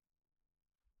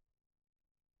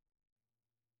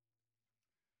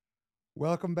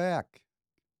Welcome back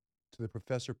to the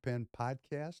Professor Penn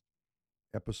podcast,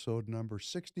 episode number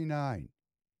 69.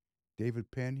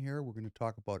 David Penn here. We're going to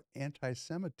talk about anti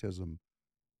Semitism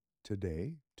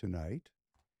tonight.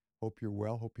 Hope you're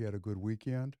well. Hope you had a good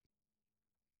weekend.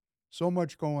 So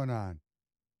much going on.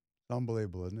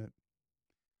 Unbelievable, isn't it?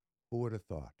 Who would have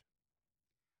thought?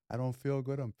 I don't feel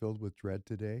good. I'm filled with dread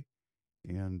today.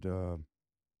 And I'm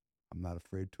not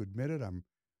afraid to admit it. I'm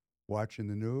watching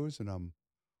the news and I'm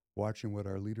watching what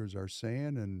our leaders are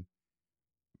saying. And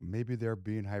maybe they're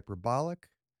being hyperbolic.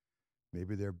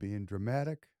 Maybe they're being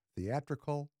dramatic,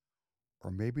 theatrical,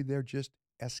 or maybe they're just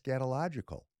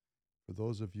eschatological. For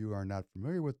those of you who are not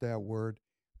familiar with that word,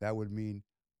 that would mean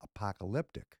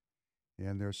apocalyptic.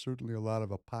 And there's certainly a lot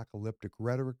of apocalyptic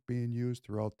rhetoric being used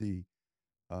throughout the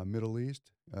Middle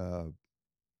East.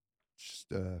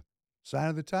 Just sign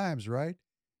of the times, right?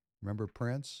 Remember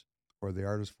Prince, or the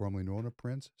artist formerly known as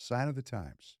Prince? Sign of the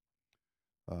times.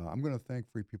 I'm going to thank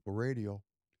Free People Radio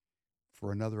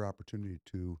for another opportunity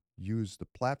to use the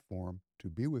platform to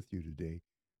be with you today.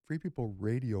 Free People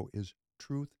Radio is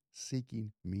truth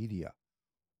seeking media.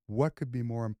 What could be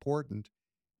more important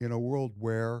in a world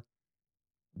where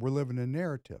we're living in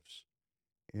narratives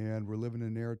and we're living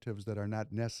in narratives that are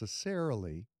not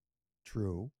necessarily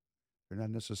true, they're not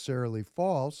necessarily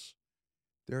false.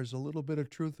 There's a little bit of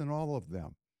truth in all of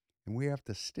them. And we have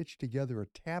to stitch together a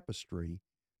tapestry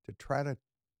to try to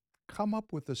come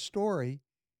up with a story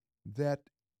that,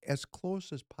 as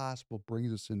close as possible,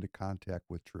 brings us into contact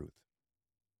with truth.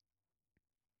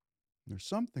 There's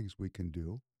some things we can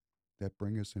do that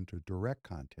bring us into direct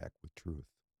contact with truth.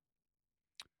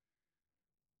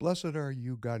 Blessed are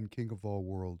you, God and King of all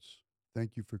worlds.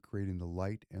 Thank you for creating the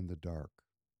light and the dark.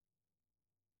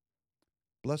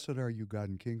 Blessed are you, God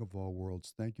and King of all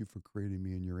worlds. Thank you for creating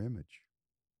me in your image.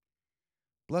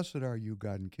 Blessed are you,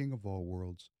 God and King of all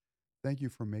worlds. Thank you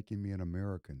for making me an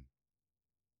American.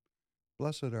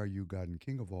 Blessed are you, God and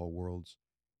King of all worlds.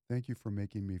 Thank you for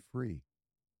making me free.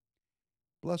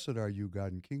 Blessed are you,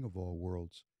 God and King of all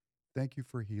worlds. Thank you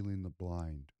for healing the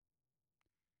blind.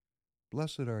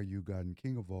 Blessed are you, God and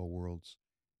King of all worlds.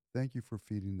 Thank you for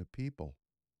feeding the people.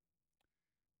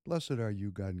 Blessed are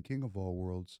you, God and King of all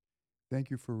worlds.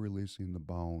 Thank you for releasing the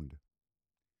bound.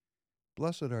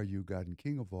 Blessed are you, God and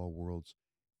King of all worlds.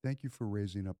 Thank you for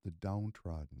raising up the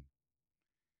downtrodden.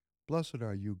 Blessed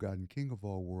are you, God and King of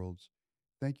all worlds.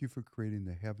 Thank you for creating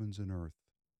the heavens and earth.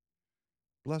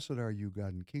 Blessed are you,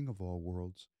 God and King of all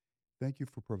worlds. Thank you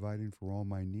for providing for all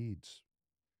my needs.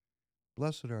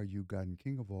 Blessed are you, God and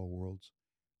King of all worlds.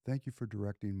 Thank you for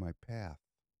directing my path.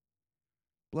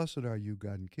 Blessed are you,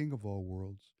 God and King of all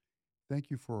worlds. Thank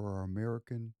you for our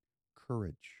American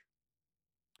courage.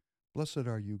 Blessed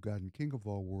are you, God and King of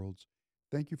all worlds.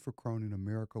 Thank you for crowning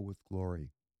America with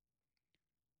glory.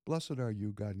 Blessed are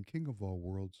you, God and King of all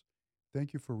worlds.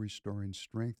 Thank you for restoring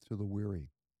strength to the weary.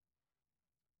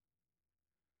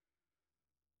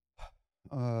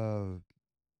 Uh,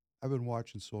 I've been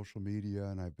watching social media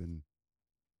and I've been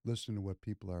listening to what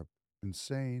people have been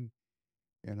saying,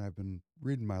 and I've been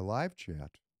reading my live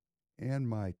chat and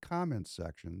my comment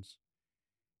sections,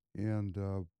 and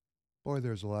boy,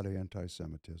 there's a lot of anti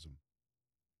Semitism.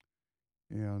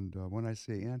 And when I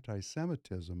say anti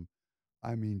Semitism,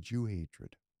 I mean Jew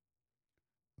hatred.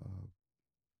 Uh,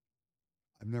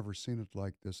 I've never seen it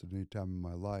like this at any time in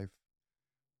my life.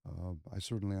 I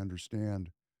certainly understand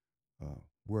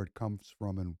where it comes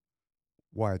from and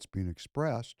why it's being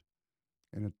expressed.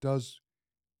 And it does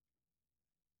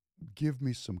give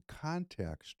me some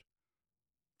context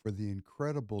for the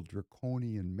incredible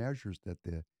draconian measures that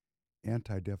the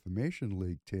Anti Defamation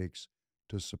League takes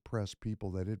to suppress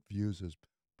people that it views as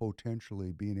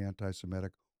potentially being anti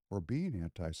Semitic or being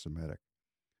anti Semitic.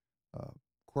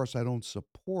 Of course, I don't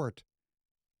support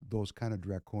those kind of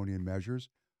draconian measures,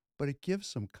 but it gives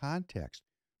some context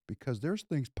because there's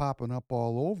things popping up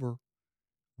all over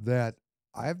that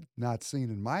I've not seen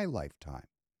in my lifetime.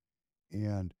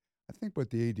 And I think what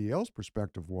the ADL's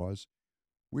perspective was,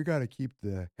 we got to keep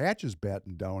the hatches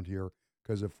battened down here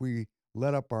because if we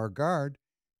let up our guard,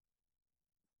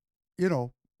 you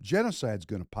know, genocide's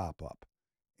going to pop up.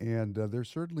 And there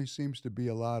certainly seems to be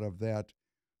a lot of that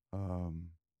um,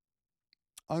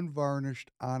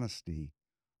 unvarnished honesty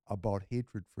about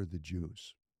hatred for the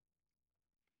Jews.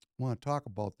 I want to talk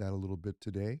about that a little bit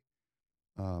today,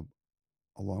 uh,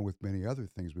 along with many other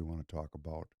things we want to talk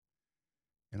about.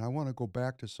 And I want to go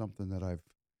back to something that I've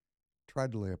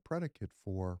tried to lay a predicate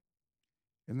for,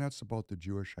 and that's about the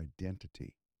Jewish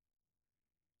identity.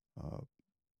 Uh,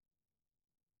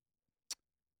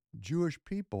 Jewish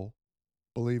people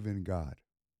believe in God.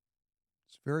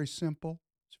 It's very simple,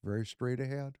 it's very straight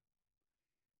ahead.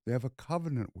 They have a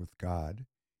covenant with God.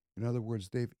 In other words,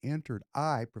 they've entered,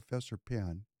 I, Professor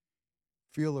Penn,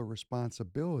 feel a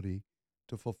responsibility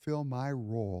to fulfill my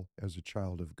role as a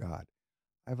child of God.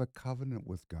 I have a covenant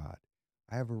with God.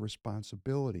 I have a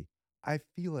responsibility. I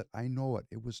feel it. I know it.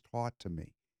 It was taught to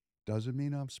me. Doesn't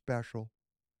mean I'm special.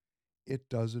 It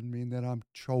doesn't mean that I'm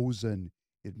chosen.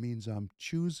 It means I'm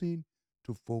choosing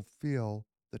to fulfill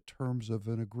the terms of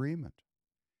an agreement.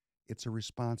 It's a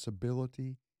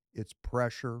responsibility. It's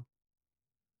pressure.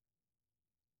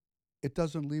 It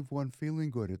doesn't leave one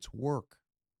feeling good. It's work.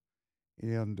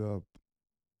 And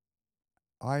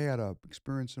I had a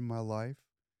experience in my life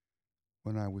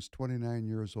when I was 29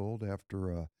 years old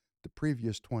after the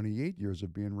previous 28 years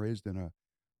of being raised in a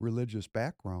religious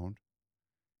background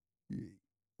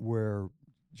where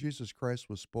Jesus Christ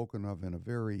was spoken of in a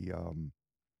very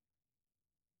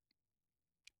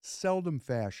seldom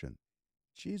fashion.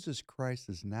 Jesus Christ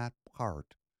is not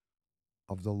part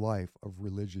of the life of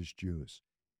religious Jews.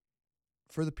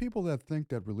 For the people that think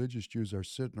that religious Jews are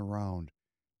sitting around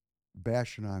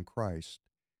bashing on Christ,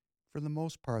 for the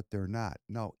most part, they're not.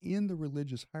 Now, in the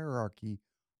religious hierarchy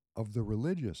of the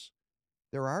religious,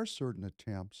 there are certain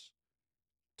attempts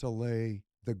to lay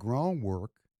the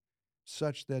groundwork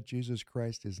such that Jesus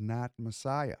Christ is not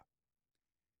Messiah.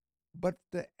 But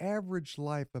the average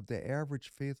life of the average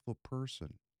faithful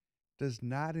person does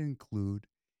not include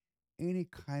any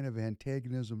kind of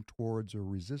antagonism towards or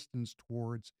resistance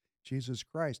towards Jesus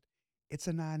Christ. It's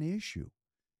a non issue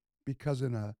because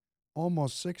in a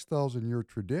almost 6,000 year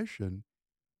tradition,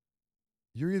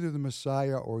 you're either the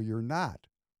Messiah or you're not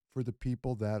for the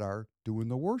people that are doing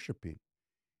the worshiping.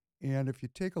 And if you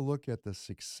take a look at the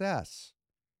success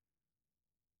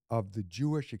of the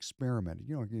Jewish experiment,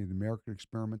 the American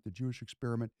experiment, the Jewish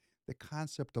experiment, the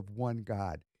concept of one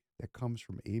God that comes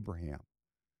from Abraham,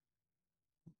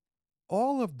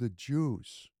 all of the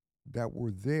Jews that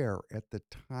were there at the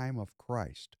time of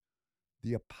Christ,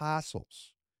 the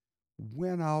apostles,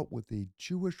 went out with a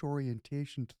Jewish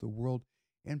orientation to the world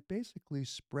and basically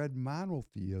spread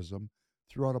monotheism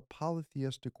throughout a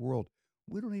polytheistic world.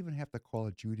 We don't even have to call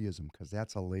it Judaism because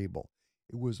that's a label.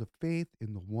 It was a faith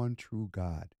in the one true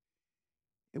God.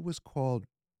 It was called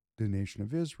the nation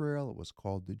of Israel. It was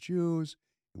called the Jews.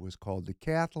 It was called the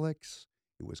Catholics.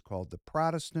 It was called the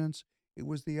Protestants. It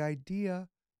was the idea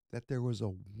that there was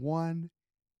a one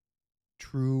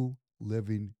true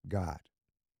living God.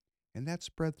 And that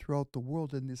spread throughout the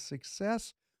world. And the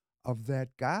success of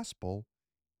that gospel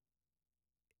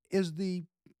is the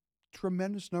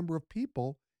tremendous number of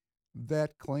people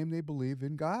that claim they believe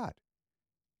in God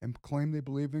and claim they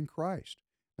believe in Christ.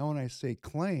 Now, when I say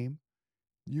claim,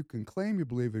 you can claim you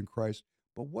believe in Christ,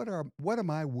 but what am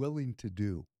I willing to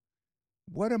do?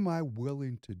 What am I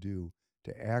willing to do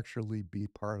to actually be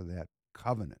part of that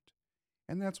covenant?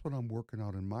 And that's what I'm working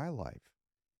out in my life.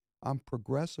 I'm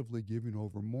progressively giving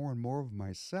over more and more of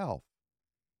myself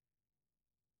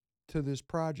to this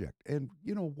project. And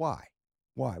you know why?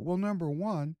 Why? Well, number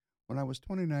one, when I was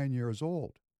 29 years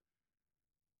old,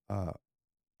 uh,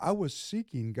 I was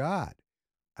seeking God.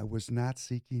 I was not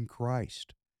seeking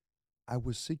Christ. I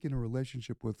was seeking a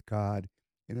relationship with God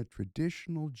in a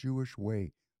traditional Jewish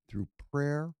way through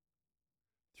prayer,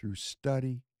 through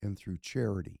study, and through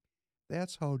charity.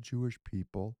 That's how Jewish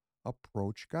people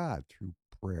approach God through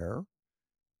prayer,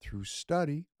 through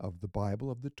study of the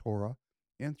Bible, of the Torah,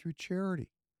 and through charity.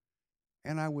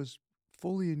 And I was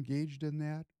fully engaged in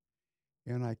that.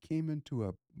 And I came into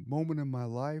a moment in my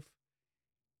life,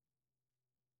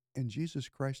 and Jesus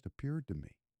Christ appeared to me.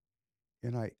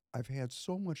 And I've had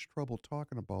so much trouble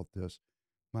talking about this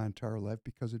my entire life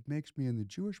because it makes me in the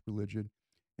Jewish religion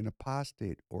an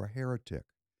apostate or a heretic.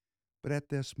 But at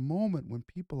this moment, when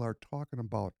people are talking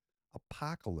about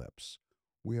apocalypse,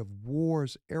 we have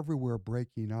wars everywhere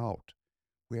breaking out.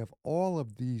 We have all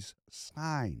of these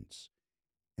signs,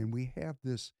 and we have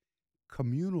this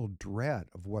communal dread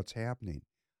of what's happening.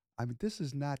 I mean, this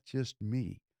is not just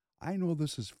me. I know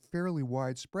this is fairly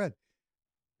widespread.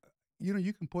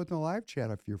 You can put in the live chat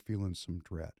if you're feeling some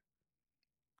dread.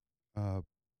 Uh,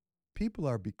 People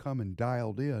are becoming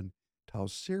dialed in to how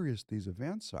serious these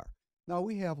events are. Now,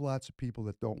 we have lots of people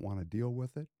that don't want to deal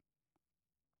with it.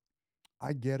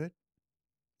 I get it.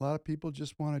 A lot of people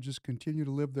just want to just continue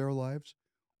to live their lives,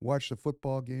 watch the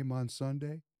football game on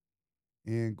Sunday,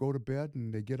 and go to bed,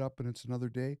 and they get up and it's another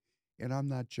day. And I'm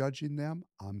not judging them.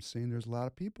 I'm saying there's a lot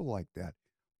of people like that.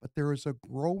 But there is a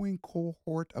growing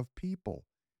cohort of people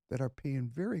that are paying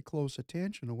very close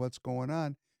attention to what's going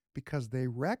on because they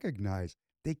recognize,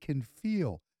 they can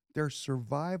feel their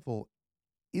survival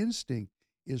instinct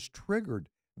is triggered.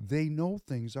 They know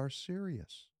things are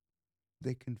serious.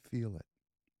 They can feel it.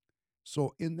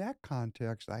 So, in that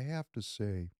context, I have to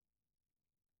say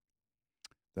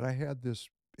that I had this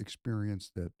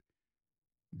experience that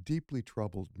deeply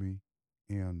troubled me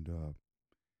and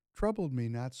troubled me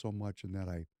not so much in that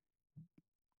I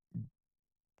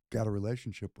got a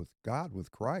relationship with God,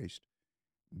 with Christ.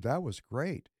 That was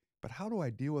great. But how do I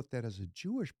deal with that as a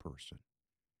Jewish person?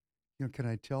 Can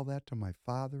I tell that to my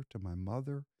father, to my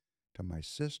mother, to my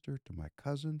sister, to my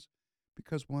cousins?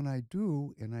 Because when I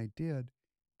do, and I did,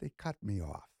 they cut me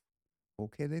off.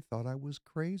 Okay, they thought I was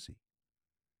crazy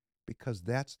because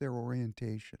that's their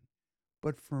orientation.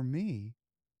 But for me,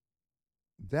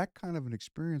 that kind of an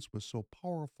experience was so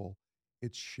powerful,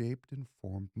 it's shaped and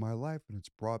formed my life, and it's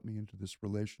brought me into this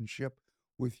relationship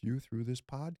with you through this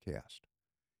podcast.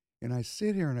 And I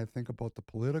sit here and I think about the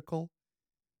political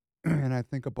and I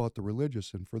think about the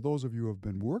religious. And for those of you who have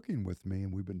been working with me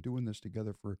and we've been doing this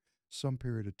together for some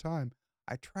period of time,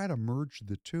 I try to merge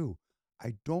the two.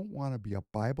 I don't want to be a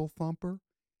Bible thumper,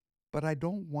 but I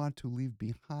don't want to leave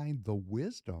behind the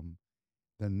wisdom,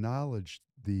 the knowledge,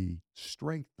 the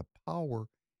strength, the power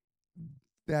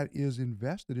that is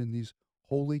invested in these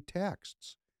holy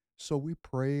texts. So we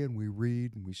pray and we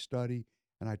read and we study,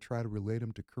 and I try to relate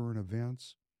them to current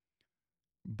events.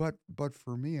 But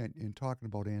for me, in talking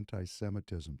about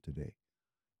anti-Semitism today,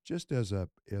 just as a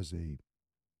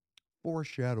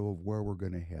foreshadow of where we're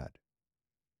going to head,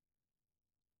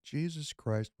 Jesus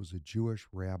Christ was a Jewish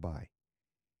rabbi.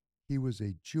 He was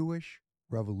a Jewish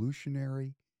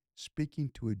revolutionary speaking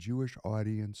to a Jewish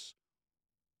audience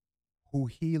who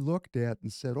he looked at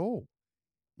and said, "Oh,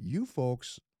 you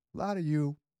folks, a lot of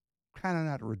you, kind of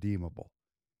not redeemable.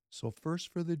 So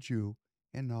first for the Jew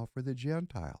and now for the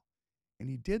Gentile." And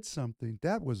he did something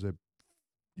that was a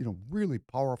really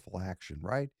powerful action,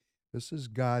 right? This is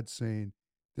God saying,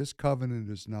 this covenant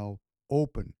is now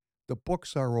open. The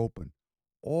books are open.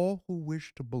 All who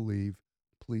wish to believe,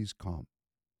 please come.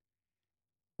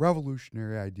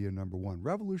 Revolutionary idea number one.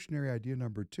 Revolutionary idea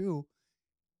number two,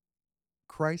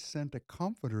 Christ sent a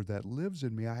comforter that lives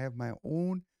in me. I have my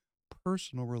own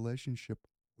personal relationship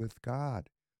with God,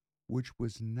 which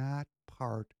was not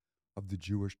part of the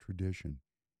Jewish tradition.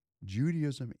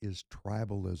 Judaism is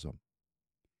tribalism.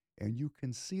 And you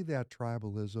can see that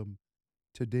tribalism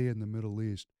today in the Middle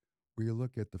East, where you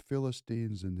look at the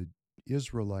Philistines and the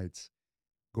Israelites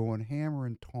going hammer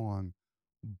and tong,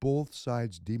 both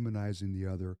sides demonizing the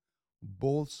other,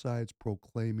 both sides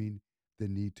proclaiming the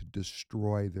need to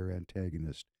destroy their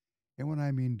antagonist. And when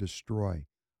I mean destroy,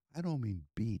 I don't mean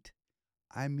beat,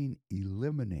 I mean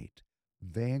eliminate,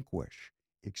 vanquish,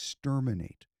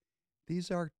 exterminate.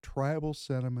 These are tribal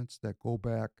sentiments that go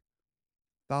back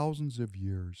thousands of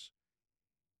years,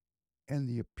 and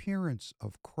the appearance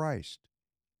of Christ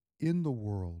in the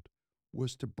world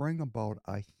was to bring about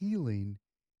a healing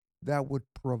that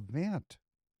would prevent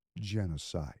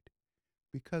genocide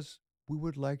because we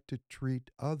would like to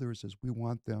treat others as we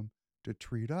want them to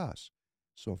treat us.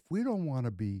 So if we don't want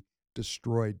to be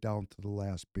destroyed down to the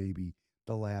last baby,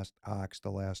 the last ox,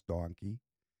 the last donkey,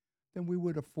 then we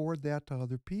would afford that to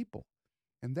other people.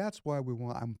 And that's why I'm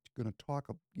going to talk,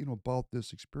 about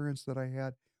this experience that I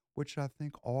had, which I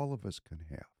think all of us can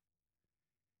have.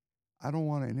 I don't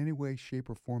want to in any way, shape,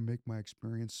 or form make my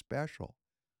experience special.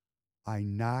 I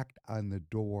knocked on the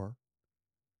door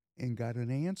and got an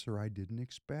answer I didn't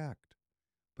expect.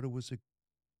 But it was a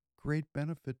great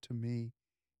benefit to me,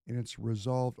 and it's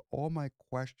resolved all my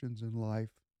questions in life.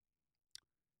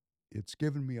 It's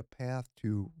given me a path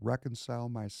to reconcile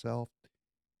myself,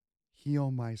 heal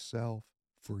myself,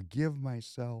 forgive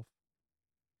myself,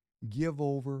 give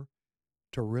over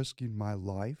to risking my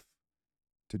life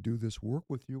to do this work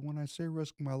with you. When I say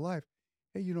risk my life,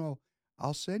 hey,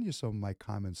 I'll send you some of my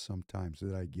comments sometimes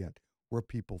that I get where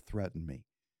people threaten me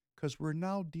because we're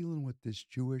now dealing with this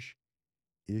Jewish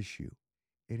issue,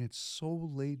 and it's so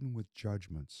laden with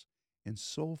judgments and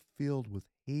so filled with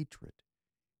hatred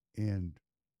and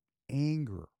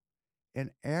anger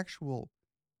and actual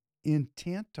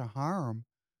intent to harm,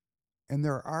 and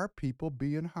there are people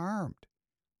being harmed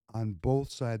on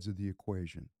both sides of the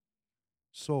equation.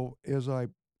 So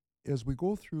as we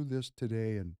go through this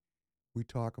today and we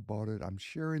talk about it, I'm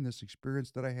sharing this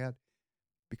experience that I had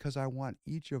because I want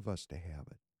each of us to have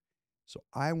it. So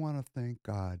I want to thank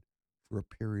God for a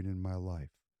period in my life.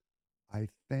 I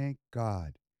thank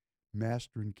God,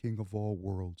 Master and King of all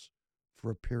worlds, for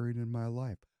a period in my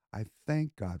life. I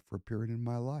thank God for a period in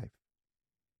my life.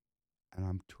 And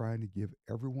I'm trying to give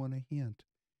everyone a hint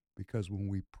because when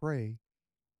we pray,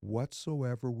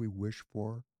 whatsoever we wish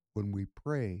for, when we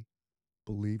pray,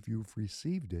 believe you've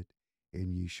received it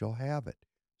and ye shall have it.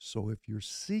 So if you're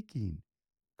seeking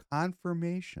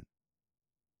confirmation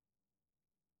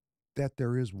that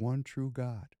there is one true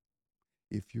God,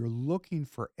 if you're looking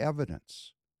for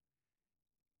evidence,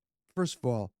 first of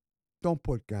all, don't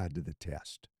put God to the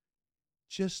test.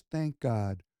 Just thank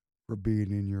God for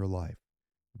being in your life.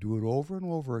 Do it over and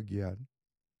over again,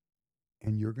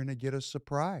 and you're going to get a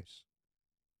surprise.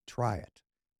 Try it.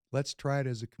 Let's try it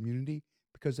as a community,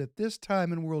 because at this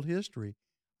time in world history,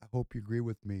 I hope you agree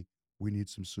with me, we need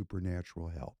some supernatural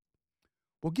help.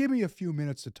 Well, give me a few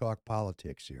minutes to talk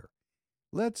politics here.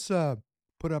 Let's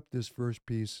put up this first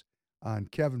piece on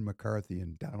Kevin McCarthy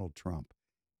and Donald Trump.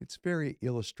 It's very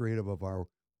illustrative of our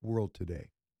world today.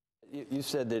 You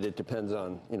said that it depends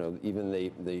on, even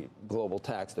the global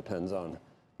tax depends on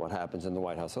what happens in the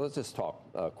White House. So let's just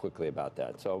talk quickly about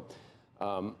that. So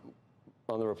on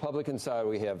the Republican side,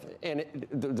 we have, and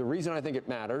the reason I think it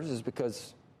matters is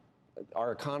because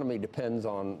our economy depends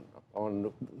on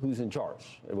who's in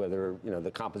charge, whether,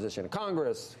 the composition of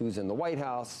Congress, who's in the White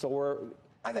House. So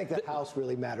I think the House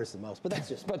really matters the most, but that's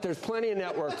just. But there's plenty of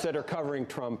networks that are covering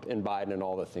Trump and Biden and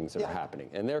all the things that are happening,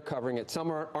 and they're covering it. Some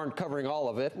aren't covering all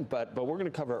of it, but we're going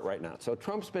to cover it right now. So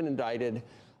Trump's been indicted.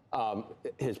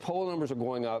 His poll numbers are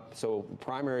going up, so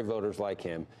primary voters like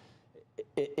him.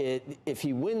 If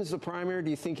he wins the primary, do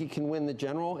you think he can win the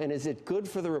general? And is it good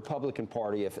for the Republican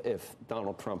Party if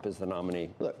Donald Trump is the nominee?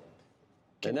 Look.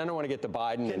 And then I want to get to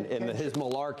Biden and his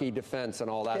malarkey defense and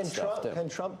all that stuff. Can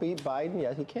Trump beat Biden?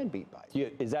 Yes, he can beat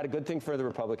Biden. Is that a good thing for the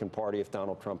Republican Party if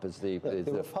Donald Trump is the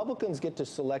Republicans get to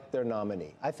select their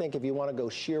nominee. I think if you want to go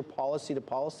sheer policy to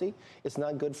policy, it's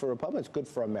not good for Republicans, it's good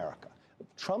for America.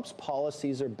 Trump's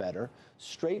policies are better,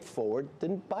 straightforward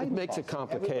than Biden's. It makes it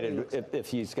complicated if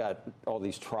he's got all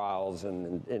these trials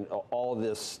and all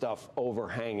this stuff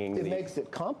overhanging. It makes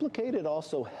it complicated. It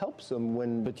also helps him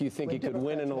when. But do you think he could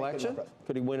win an election?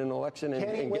 Could he win an election?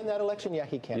 Can he win that election? Yeah,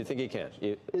 he can. You think he can?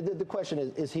 The question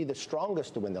is he the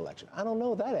strongest to win the election? I don't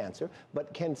know that answer.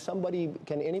 But can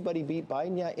anybody beat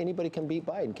Biden? Yeah, anybody can beat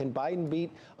Biden. Can Biden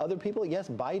beat other people? Yes,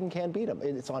 Biden can beat him.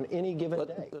 It's on any given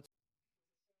day.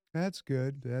 That's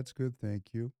good. That's good. Thank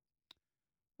you.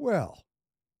 Well,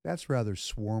 that's rather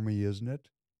swarmy, isn't it?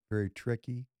 Very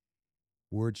tricky.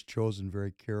 Words chosen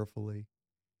very carefully.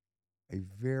 A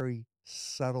very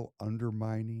subtle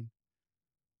undermining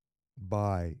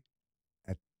by,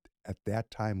 at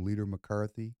that time, Leader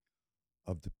McCarthy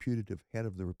of the putative head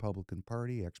of the Republican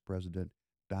Party, ex-President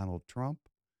Donald Trump.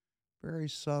 Very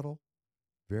subtle,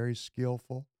 very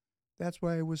skillful. That's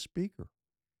why he was Speaker.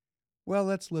 Well,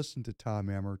 let's listen to Tom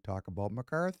Emmer talk about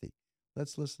McCarthy.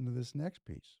 Let's listen to this next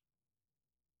piece.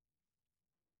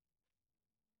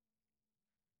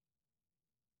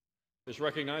 Is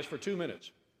recognized for 2 minutes.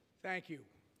 Thank you.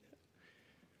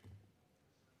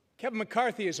 Kevin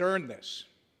McCarthy has earned this.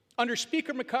 Under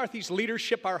Speaker McCarthy's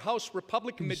leadership, our House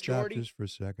Republican majority... Stop just for a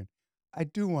second. I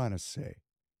do want to say,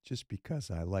 just because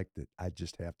I liked it, I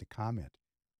just have to comment.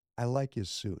 I like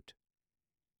his suit.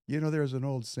 You know, there's an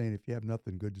old saying, if you have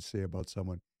nothing good to say about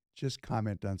someone, just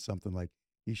comment on something like,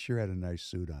 he sure had a nice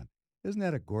suit on. Isn't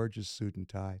that a gorgeous suit and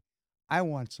tie? I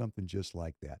want something just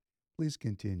like that. Please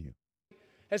continue.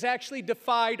 Has actually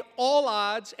defied all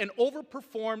odds and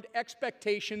overperformed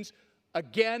expectations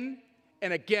again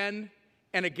and again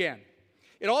and again.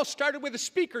 It all started with the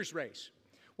Speaker's race,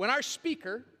 when our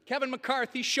Speaker, Kevin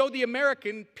McCarthy, showed the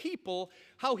American people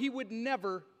how he would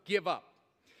never give up.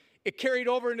 It carried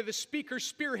over into the Speaker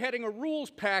spearheading a rules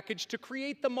package to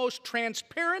create the most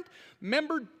transparent,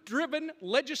 member-driven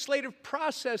legislative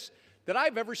process that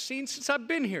I've ever seen since I've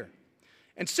been here.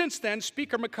 And since then,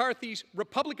 Speaker McCarthy's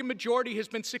Republican majority has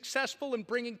been successful in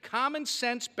bringing common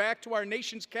sense back to our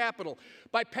nation's capital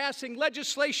by passing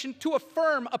legislation to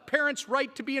affirm a parent's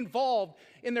right to be involved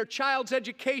in their child's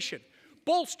education,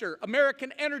 bolster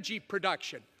American energy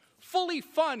production, fully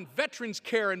fund veterans'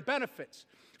 care and benefits,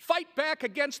 fight back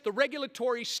against the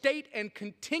regulatory state, and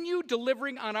continue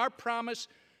delivering on our promise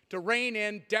to rein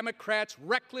in Democrats'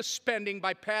 reckless spending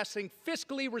by passing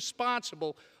fiscally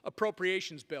responsible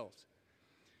appropriations bills.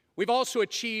 We've also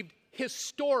achieved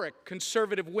historic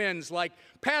conservative wins, like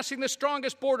passing the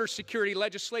strongest border security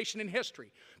legislation in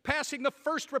history, passing the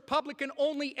first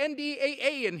Republican-only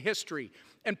NDAA in history,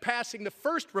 and passing the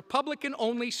first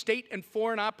Republican-only state and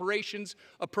foreign operations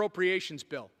appropriations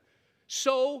bill.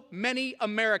 So many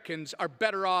Americans are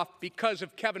better off because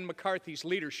of Kevin McCarthy's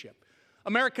leadership.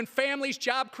 American families,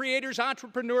 job creators,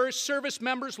 entrepreneurs, service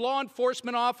members, law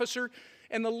enforcement officers,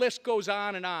 and the list goes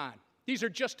on and on. These are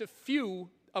just a few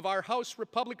of our House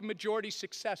Republican majority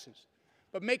successes.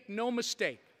 But make no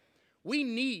mistake, we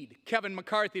need Kevin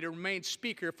McCarthy to remain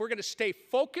Speaker if we're going to stay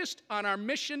focused on our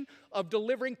mission of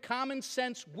delivering common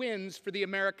sense wins for the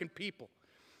American people.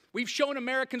 We've shown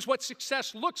Americans what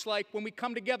success looks like when we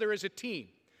come together as a team.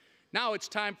 Now it's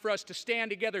time for us to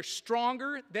stand together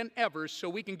stronger than ever so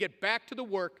we can get back to the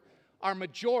work our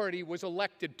majority was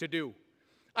elected to do.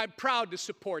 I'm proud to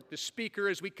support the Speaker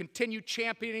as we continue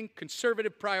championing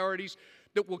conservative priorities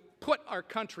that will put our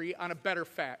country on a better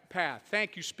path.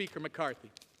 Thank you, Speaker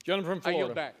McCarthy. Gentleman from I Florida.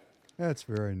 yield back. That's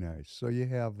very nice. So you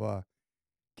have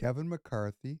Kevin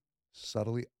McCarthy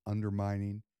subtly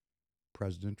undermining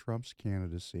President Trump's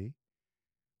candidacy.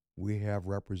 We have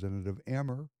Representative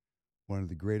Emmer, one of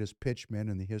the greatest pitchmen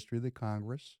in the history of the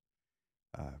Congress.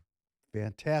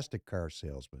 Fantastic car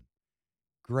salesman.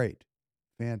 Great.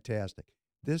 Fantastic.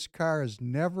 This car has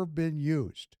never been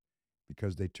used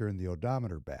because they turned the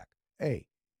odometer back. Hey,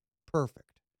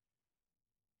 perfect.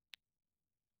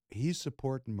 He's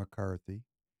supporting McCarthy.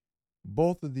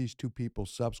 Both of these two people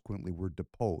subsequently were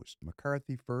deposed.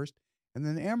 McCarthy first, and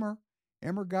then Emmer.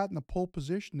 Emmer got in the pole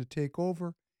position to take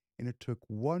over, and it took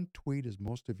one tweet, as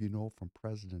most of you know, from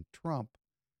President Trump,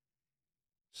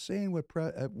 saying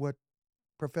what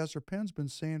Professor Penn's been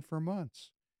saying for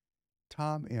months.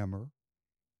 Tom Emmer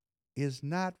is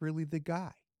not really the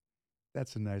guy.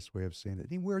 That's a nice way of saying it.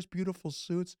 He wears beautiful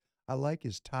suits. I like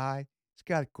his tie. He's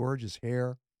got gorgeous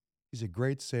hair. He's a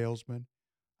great salesman.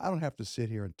 I don't have to sit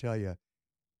here and tell you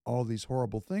all these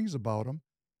horrible things about him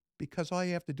because all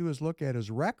you have to do is look at his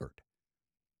record.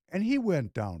 And he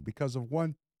went down because of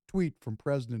one tweet from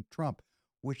President Trump,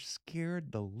 which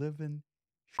scared the living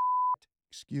shit.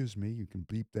 Excuse me, you can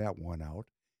bleep that one out.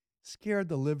 Scared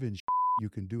the living shit, you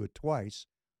can do it twice,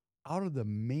 out of the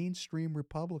mainstream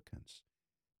Republicans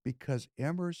because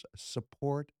Emmer's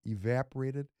support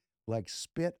evaporated like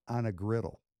spit on a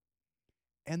griddle.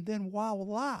 And then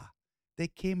voila, they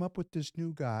came up with this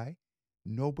new guy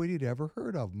nobody had ever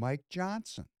heard of, Mike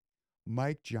Johnson.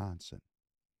 Mike Johnson,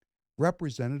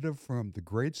 representative from the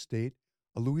great state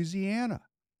of Louisiana,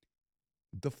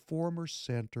 the former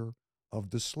center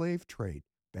of the slave trade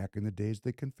back in the days of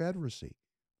the Confederacy.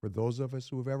 For those of us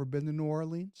who have ever been to New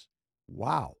Orleans,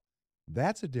 wow,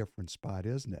 that's a different spot,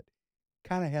 isn't it?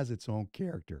 Kind of has its own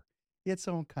character, its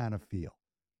own kind of feel.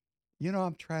 You know,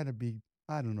 I'm trying to be,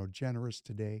 I don't know, generous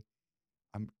today.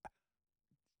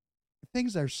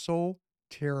 Things are so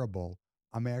terrible,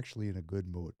 I'm actually in a good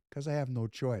mood because I have no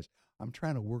choice. I'm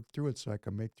trying to work through it so I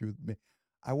can make through.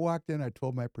 I walked in, I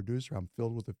told my producer I'm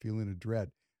filled with a feeling of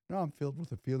dread. No, I'm filled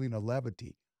with a feeling of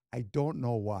levity. I don't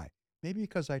know why. Maybe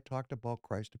because I talked about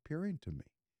Christ appearing to me.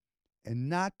 And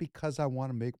not because I want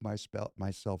to make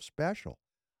myself special.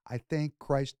 I thank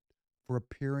Christ for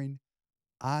appearing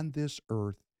on this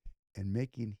earth and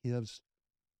making his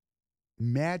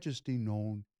majesty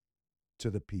known to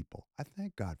the people. I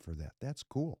thank God for that. That's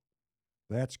cool.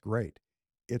 That's great.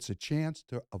 It's a chance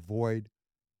to avoid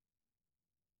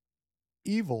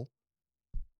evil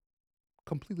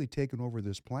completely taking over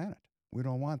this planet. We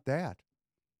don't want that.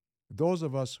 Those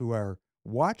of us who are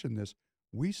watching this,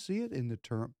 we see it in the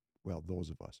term, well, those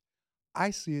of us,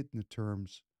 I see it in the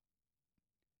terms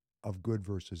of good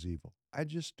versus evil. I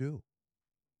just do.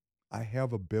 I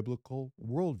have a biblical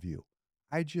worldview.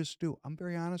 I just do. I'm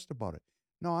very honest about it.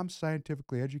 No, I'm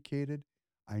scientifically educated.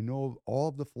 I know all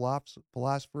of the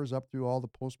philosophers up through all the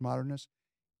postmodernists,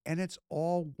 and it's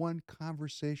all one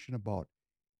conversation about,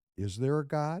 is there a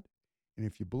God? And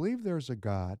if you believe there's a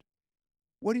God,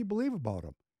 what do you believe about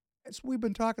him? We've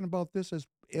been talking about this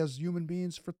as human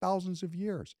beings for thousands of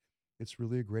years. It's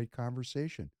really a great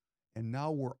conversation. And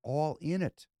now we're all in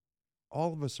it.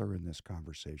 All of us are in this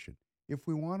conversation, if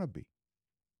we want to be.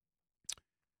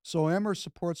 So Emmer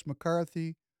supports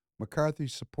McCarthy. McCarthy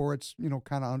supports,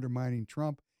 kind of undermining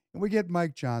Trump. And we get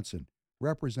Mike Johnson,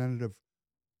 representative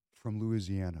from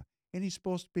Louisiana. And he's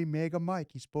supposed to be Mega Mike.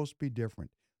 He's supposed to be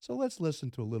different. So let's listen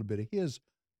to a little bit of his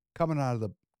coming out of the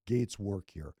gates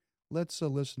work here. Let's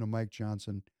listen to Mike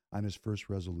Johnson on his first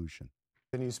resolution.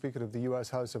 The new Speaker of the U.S.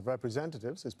 House of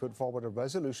Representatives has put forward a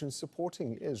resolution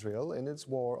supporting Israel in its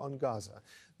war on Gaza.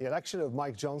 The election of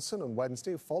Mike Johnson on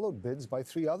Wednesday followed bids by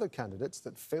three other candidates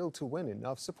that failed to win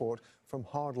enough support from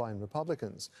hardline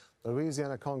Republicans. The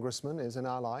Louisiana congressman is an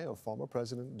ally of former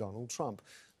President Donald Trump.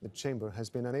 The chamber has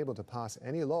been unable to pass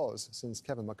any laws since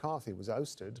Kevin McCarthy was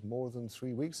ousted more than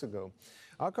 3 weeks ago.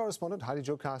 Our correspondent Heidi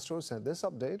Jo Castro sent this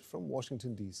update from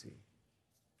Washington, D.C.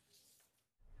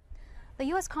 The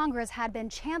U.S. Congress had been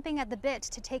champing at the bit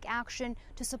to take action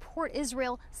to support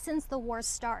Israel since the war's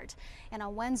start. And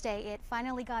on Wednesday, it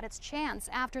finally got its chance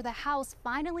after the House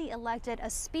finally elected a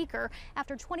speaker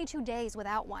after 22 days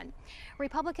without one.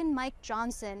 Republican Mike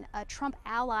Johnson, a Trump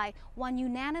ally, won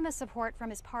unanimous support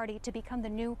from his party to become the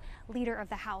new leader of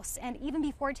the House. And even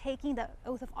before taking the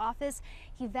oath of office,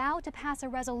 he vowed to pass a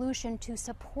resolution to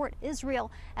support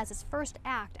Israel as his first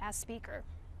act as Speaker.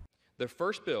 The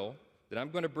first bill that I'm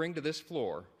going to bring to this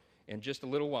floor in just a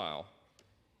little while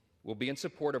will be in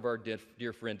support of our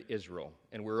dear friend Israel,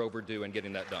 and we're overdue in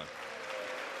getting that done.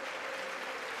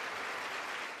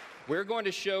 We're going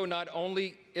to show not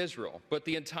only Israel, but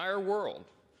the entire world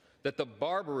that the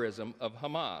barbarism of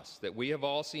Hamas that we have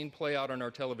all seen play out on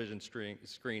our television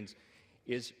screens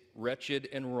is wretched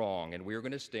and wrong, and we are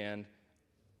going to stand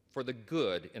for the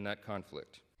good in that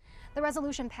conflict. The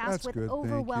resolution passed with That's good,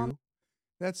 overwhelming. thank you.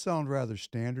 That sounded rather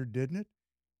standard, didn't it?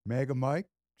 Mega Mike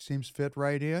seems fit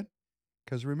right in.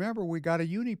 Because remember, we got a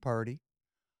uni party.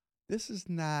 This is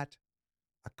not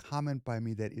a comment by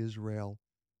me that Israel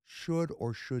should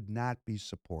or should not be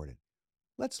supported.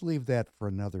 Let's leave that for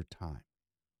another time.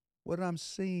 What I'm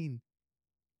seeing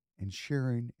and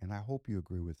sharing, and I hope you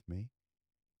agree with me,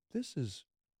 this is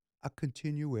a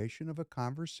continuation of a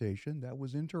conversation that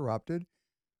was interrupted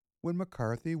when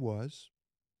McCarthy was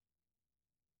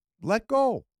let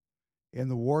go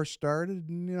and the war started,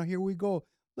 and here we go.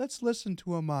 Let's listen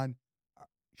to him on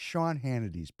Sean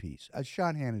Hannity's piece,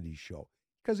 Sean Hannity's show,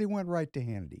 because he went right to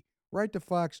Hannity, right to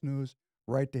Fox News,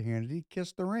 right to Hannity,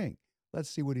 kissed the ring.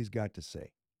 Let's see what he's got to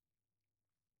say.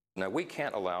 Now, we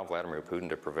can't allow Vladimir Putin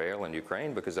to prevail in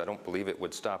Ukraine because I don't believe it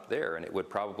would stop there, and it would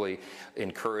probably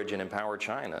encourage and empower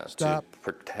China to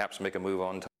perhaps make a move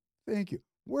on. Thank you.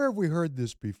 Where have we heard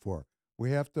this before?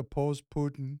 We have to oppose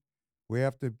Putin. We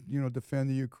have to, defend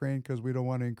the Ukraine because we don't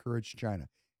want to encourage China.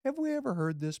 Have we ever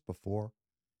heard this before?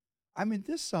 I mean,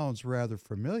 this sounds rather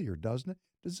familiar, doesn't it?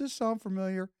 Does this sound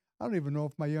familiar? I don't even know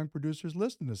if my young producers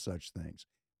listen to such things.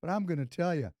 But I'm going to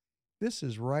tell you, this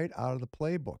is right out of the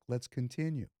playbook. Let's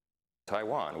continue.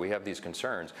 Taiwan. We have these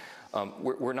concerns.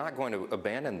 We're not going to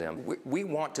abandon them. We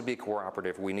want to be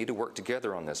cooperative. We need to work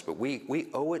together on this, but we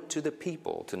owe it to the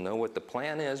people to know what the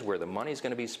plan is, where the money's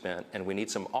going to be spent, and we need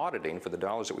some auditing for the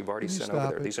dollars that we've already sent over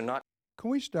there. These are not.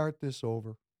 Can we start this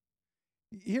over?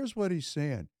 Here's what he's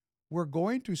saying. We're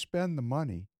going to spend the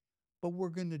money, but we're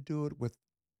going to do it with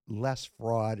less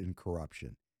fraud and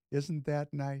corruption. Isn't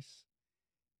that nice?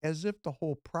 As if the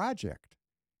whole project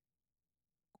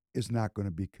is not going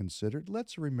to be considered.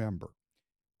 Let's remember,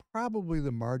 probably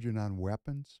the margin on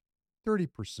weapons,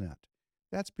 30%.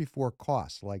 That's before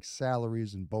costs like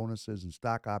salaries and bonuses and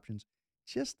stock options,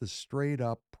 just the straight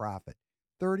up profit,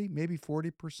 30, maybe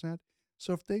 40%.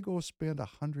 So if they go spend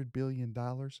 $100 billion,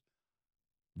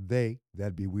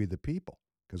 that'd be we the people,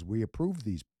 because we approve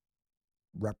these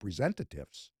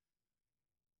representatives.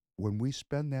 When we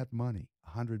spend that money,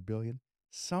 $100 billion,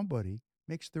 somebody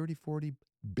makes $30-40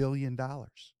 billion.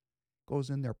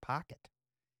 Goes in their pocket.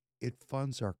 It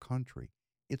funds our country.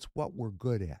 It's what we're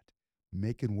good at,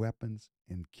 making weapons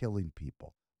and killing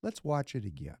people. Let's watch it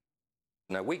again.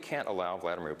 Now, we can't allow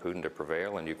Vladimir Putin to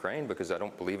prevail in Ukraine because I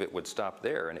don't believe it would stop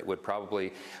there, and it would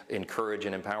probably encourage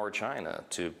and empower China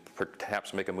to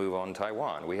perhaps make a move on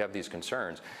Taiwan. We have these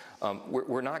concerns.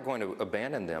 We're not going to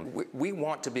abandon them. We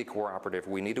want to be cooperative.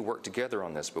 We need to work together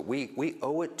on this, but we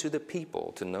owe it to the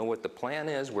people to know what the plan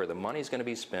is, where the money's going to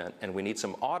be spent, and we need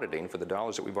some auditing for the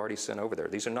dollars that we've already sent over there.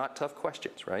 These are not tough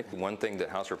questions, right? One thing that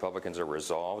House Republicans are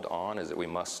resolved on is that we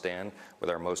must stand with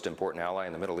our most important ally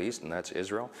in the Middle East, and that's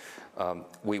Israel.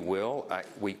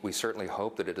 We certainly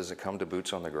hope that it doesn't come to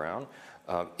boots on the ground.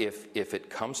 If it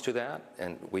comes to that,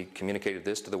 and we communicated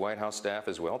this to the White House staff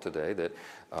as well today, that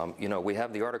we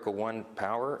have the Article 1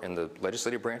 power in the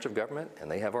legislative branch of government, and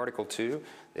they have Article 2.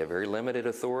 They have very limited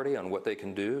authority on what they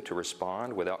can do to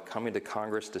respond without coming to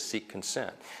Congress to seek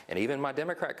consent. And even my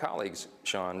Democrat colleagues,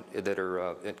 Sean, that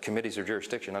are in committees of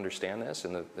jurisdiction understand this,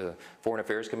 in the Foreign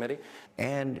Affairs Committee.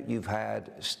 And you've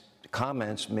had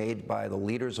comments made by the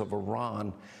leaders of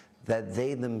Iran that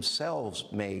they themselves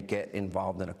may get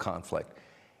involved in a conflict.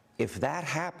 If that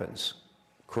happens,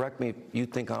 correct me if you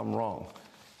think I'm wrong,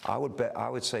 I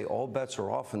would say all bets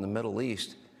are off in the Middle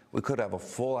East. We could have a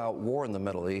full-out war in the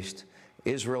Middle East,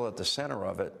 Israel at the center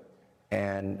of it,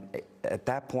 and at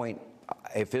that point,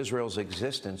 if Israel's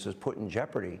existence is put in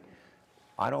jeopardy,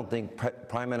 I don't think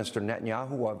Prime Minister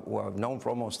Netanyahu, who I've known for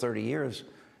almost 30 years,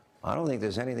 I don't think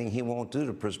there's anything he won't do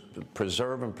to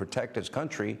preserve and protect his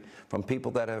country from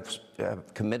people that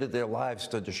have committed their lives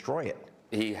to destroy it.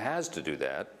 He has to do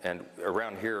that, and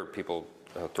around here people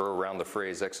throw around the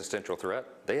phrase existential threat.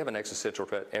 They have an existential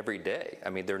threat every day. I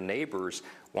mean, their neighbors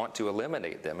want to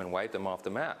eliminate them and wipe them off the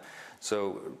map.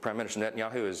 So Prime Minister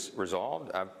Netanyahu is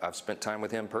resolved. I've spent time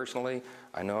with him personally.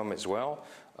 I know him as well.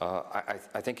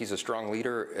 I think he's a strong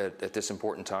leader at this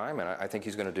important time, and I think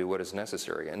he's going to do what is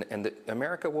necessary. And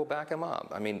America will back him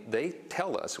up. I mean, they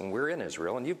tell us when we're in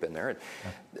Israel, and you've been there,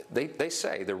 they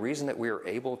say the reason that we are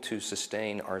able to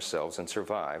sustain ourselves and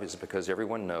survive is because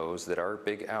everyone knows that our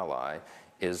big ally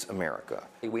is America.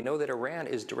 We know that Iran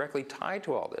is directly tied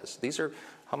to all this. These are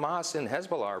Hamas and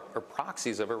Hezbollah are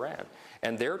proxies of Iran,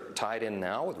 and they're tied in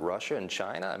now with Russia and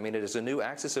China. I mean, it is a new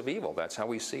axis of evil. That's how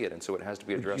we see it, and so it has to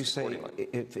be addressed accordingly. You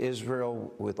say if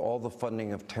Israel, with all the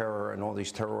funding of terror and all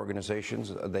these terror organizations,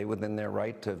 are they within their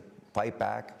right to fight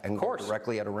back and go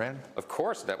directly at Iran? Of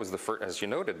course. That was the first, as you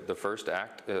noted, the first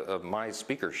act of my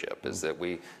speakership is that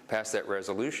we passed that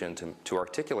resolution to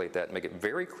articulate that and make it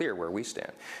very clear where we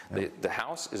stand. The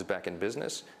House is back in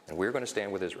business, and we're going to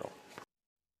stand with Israel.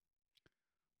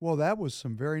 Well, that was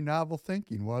some very novel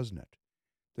thinking, wasn't it?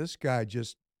 This guy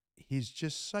he's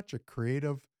just such a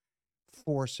creative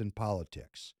force in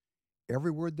politics.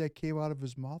 Every word that came out of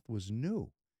his mouth was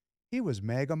new. He was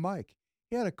MAGA Mike.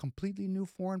 He had a completely new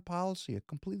foreign policy, a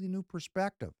completely new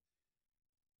perspective.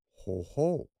 Ho,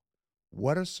 ho.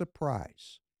 What a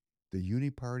surprise. The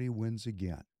Uni Party wins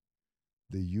again.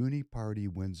 The Uni Party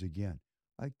wins again.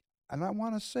 And I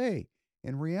want to say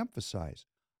and reemphasize,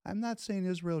 I'm not saying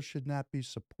Israel should not be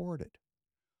supported.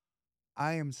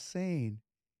 I am saying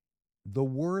the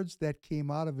words that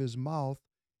came out of his mouth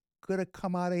could have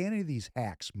come out of any of these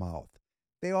hacks' mouth.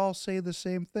 They all say the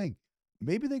same thing.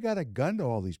 Maybe they got a gun to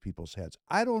all these people's heads.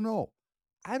 I don't know.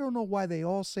 I don't know why they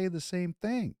all say the same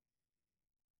thing.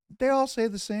 They all say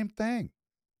the same thing.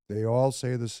 They all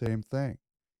say the same thing.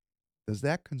 Does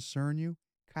that concern you?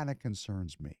 Kind of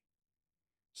concerns me.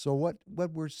 So what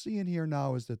we're seeing here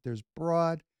now is that there's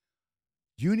broad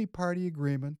uni-party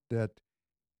agreement that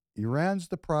Iran's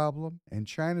the problem and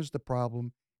China's the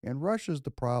problem and Russia's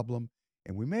the problem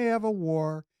and we may have a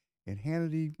war, and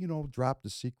Hannity, dropped the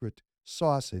secret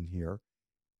sauce in here,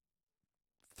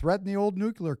 threatened the old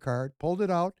nuclear card, pulled it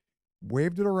out,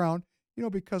 waved it around,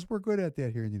 because we're good at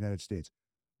that here in the United States.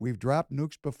 We've dropped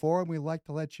nukes before, and we like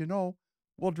to let you know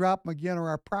we'll drop them again or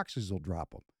our proxies will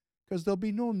drop them, because there'll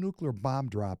be no nuclear bomb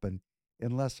dropping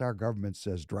unless our government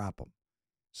says drop them.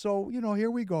 So,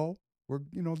 here we go.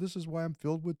 This is why I'm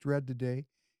filled with dread today,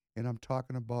 and I'm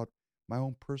talking about my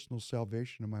own personal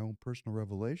salvation and my own personal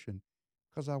revelation,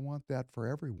 because I want that for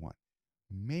everyone.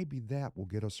 Maybe that will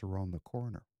get us around the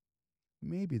corner.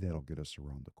 Maybe that'll get us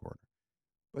around the corner.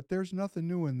 But there's nothing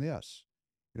new in this.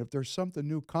 And if there's something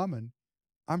new coming,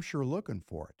 I'm sure looking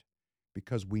for it,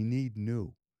 because we need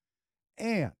new.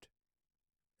 And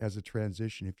as a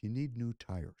transition, if you need new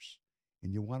tires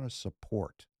and you want to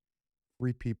support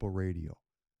Free People Radio,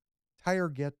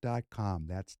 TireGet.com.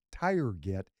 That's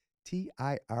TireGet,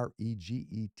 TireGet.com.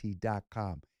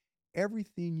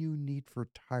 Everything you need for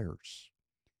tires.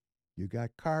 You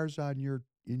got cars in your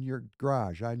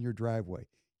garage, on your driveway.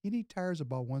 You need tires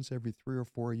about once every 3 or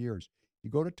 4 years. You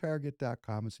go to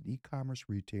TireGet.com. It's an e-commerce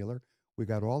retailer. We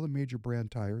got all the major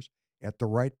brand tires at the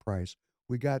right price.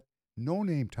 We got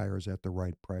no-name tires at the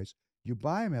right price. You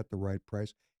buy them at the right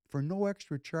price. For no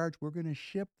extra charge, we're going to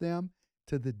ship them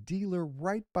to the dealer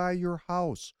right by your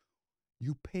house.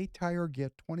 You pay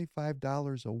TireGet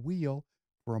 $25 a wheel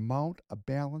for a mount, a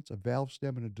balance, a valve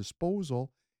stem, and a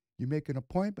disposal. You make an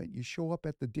appointment. You show up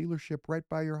at the dealership right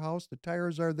by your house. The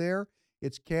tires are there.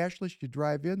 It's cashless. You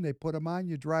drive in. They put them on.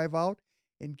 You drive out.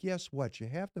 And guess what? You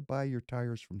have to buy your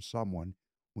tires from someone.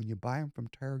 When you buy them from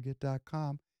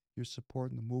TireGet.com, you're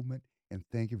supporting the movement, and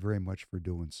thank you very much for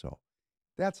doing so.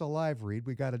 That's a live read.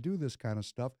 We got to do this kind of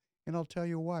stuff, and I'll tell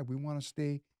you why. We want to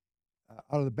stay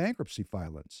out of the bankruptcy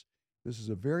filings. This is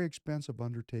a very expensive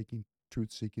undertaking,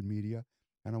 truth-seeking media,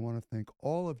 and I want to thank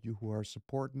all of you who are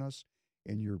supporting us,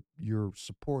 and your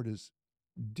support is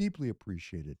deeply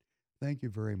appreciated. Thank you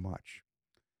very much.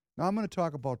 Now I'm going to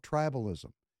talk about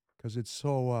tribalism, because it's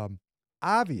so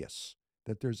obvious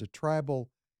that there's a tribal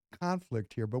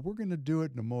conflict here, but we're going to do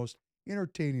it in the most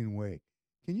entertaining way.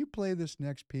 Can you play this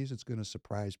next piece? It's going to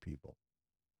surprise people.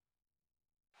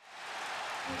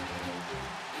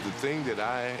 The thing that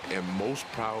I am most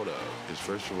proud of is,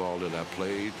 first of all, that I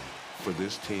played for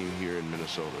this team here in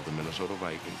Minnesota, the Minnesota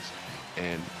Vikings,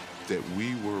 and that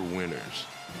we were winners.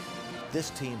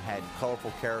 This team had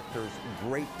colorful characters,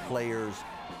 great players,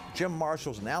 Jim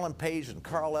Marshalls and Alan Page and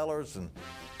Carl Ellers, and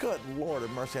good Lord of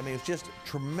mercy. I mean, it's just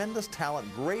tremendous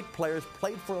talent, great players,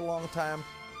 played for a long time.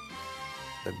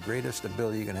 The greatest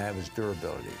ability you can have is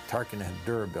durability. Tarkin had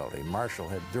durability. Marshall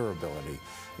had durability.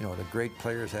 You know, the great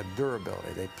players have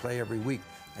durability. They play every week.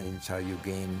 And it's how you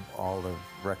gain all the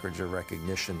records of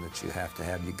recognition that you have to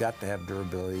have. You got to have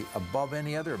durability above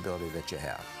any other ability that you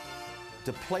have.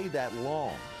 To play that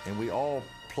long, and we all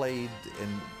played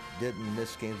and didn't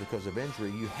miss games because of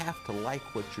injury, you have to like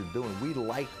what you're doing. We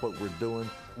liked what we're doing.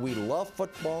 We love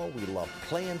football. We love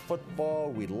playing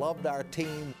football. We loved our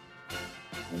team.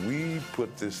 We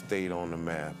put this state on the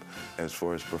map as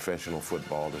far as professional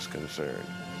football is concerned.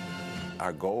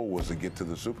 Our goal was to get to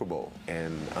the Super Bowl,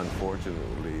 and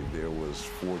unfortunately, there was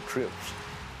 4 trips,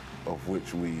 of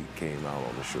which we came out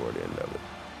on the short end of it.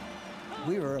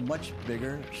 We were a much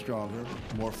bigger, stronger,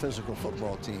 more physical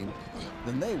football team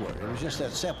than they were. It was just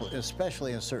that simple,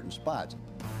 especially in certain spots.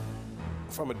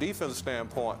 From a defensive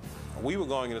standpoint, we were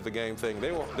going into the game thinking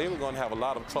they were going to have a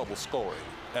lot of trouble scoring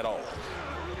at all.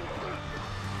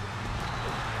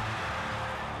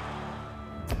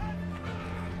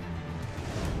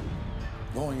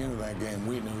 Going into that game,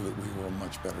 we knew that we were a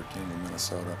much better team in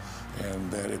Minnesota,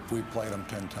 and that if we played them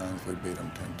 10 times, we'd beat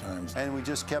them 10 times. And we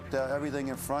just kept everything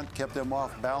in front, kept them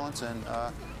off balance, and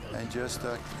just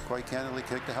quite candidly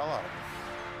kicked the hell out of them.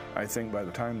 I think by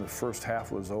the time the first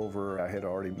half was over, I had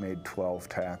already made 12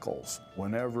 tackles.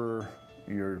 Whenever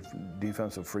your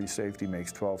defensive free safety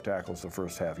makes 12 tackles the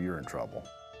first half, you're in trouble.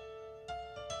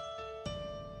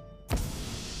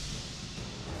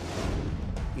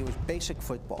 It was basic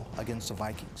football against the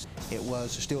Vikings. It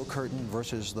was the Steel Curtain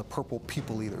versus the Purple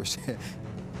People Eaters.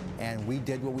 And we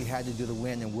did what we had to do to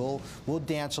win, and we'll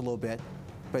dance a little bit,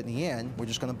 but in the end, we're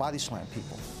just going to body slam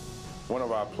people. One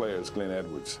of our players, Glenn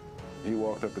Edwards, he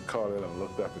walked up to Carlin and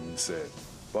looked up and he said,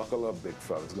 "Buckle up, big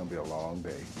fella, it's going to be a long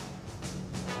day."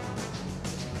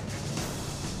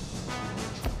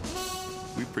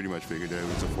 We pretty much figured that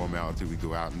it was a formality. We'd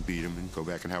go out and beat them and go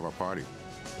back and have our party.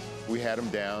 We had them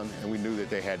down, and we knew that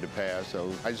they had to pass,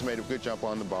 so I just made a good jump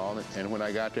on the ball, and when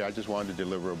I got there, I just wanted to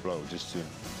deliver a blow, just to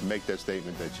make that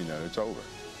statement that, you know, it's over.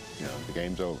 You know, the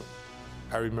game's over.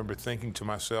 I remember thinking to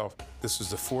myself, this is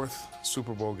the 4th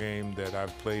Super Bowl game that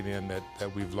I've played in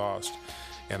that we've lost,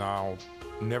 and I'll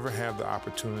never have the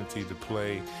opportunity to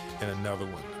play in another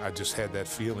one. I just had that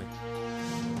feeling.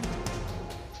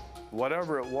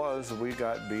 Whatever it was, we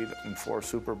got beat in 4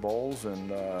 Super Bowls,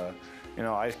 and you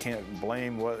know, I can't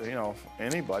blame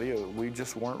anybody. We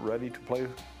just weren't ready to play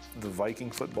the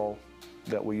Viking football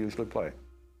that we usually play.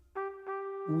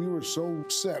 We were so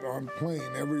set on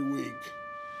playing every week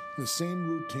the same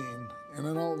routine, and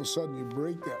then all of a sudden you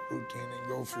break that routine and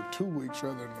go for 2 weeks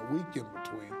rather than a week in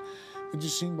between. It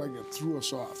just seemed like it threw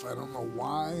us off. I don't know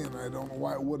why, and I don't know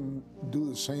why it wouldn't do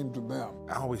the same to them.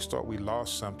 I always thought we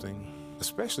lost something,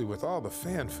 especially with all the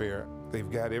fanfare. They've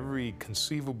got every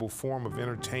conceivable form of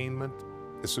entertainment.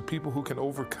 It's the people who can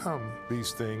overcome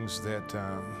these things that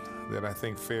I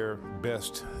think fare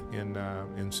best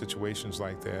in situations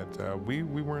like that. We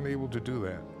weren't able to do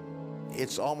that.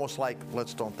 It's almost like,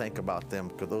 let's don't think about them,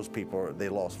 because those people, they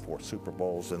lost 4 Super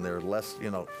Bowls, and they're less,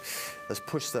 let's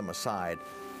push them aside.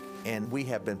 And we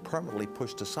have been permanently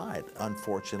pushed aside,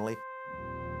 unfortunately.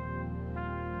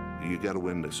 You got to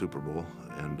win the Super Bowl,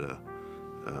 and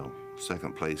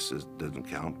second place doesn't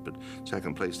count, but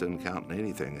second place doesn't count in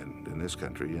anything in this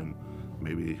country, and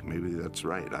maybe that's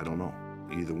right. I don't know.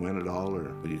 You either win it all,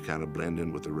 or you kind of blend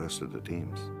in with the rest of the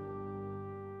teams.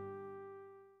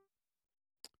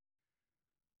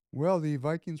 Well, the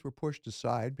Vikings were pushed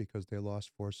aside because they lost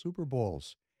 4 Super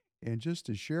Bowls. And just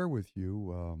to share with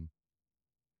you,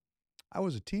 I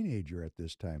was a teenager at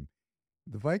this time.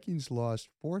 The Vikings lost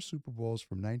 4 Super Bowls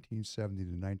from 1970 to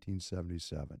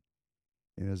 1977.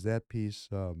 And as that piece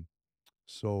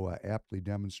so aptly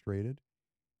demonstrated,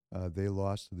 they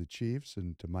lost to the Chiefs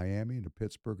and to Miami and to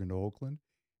Pittsburgh and to Oakland.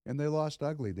 And they lost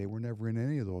ugly. They were never in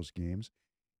any of those games.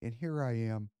 And here I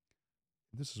am.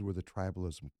 This is where the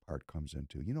tribalism part comes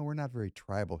into. You know, we're not very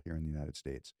tribal here in the United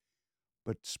States.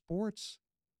 But sports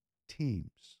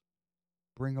teams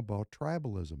bring about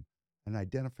tribalism, an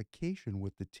identification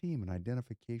with the team, an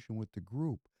identification with the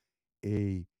group,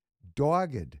 a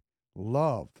dogged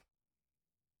love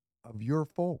of your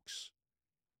folks.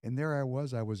 And there I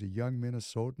was a young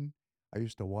Minnesotan. I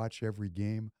used to watch every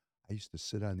game. I used to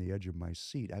sit on the edge of my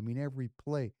seat. I mean, every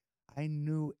play. I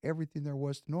knew everything there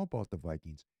was to know about the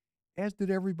Vikings, as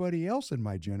did everybody else in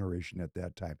my generation at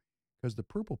that time, because the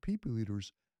Purple People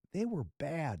Eaters, they were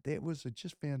bad. It was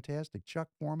just fantastic. Chuck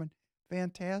Foreman,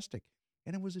 fantastic.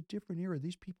 And it was a different era.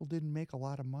 These people didn't make a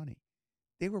lot of money.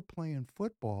 They were playing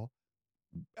football.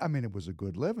 I mean, it was a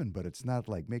good living, but it's not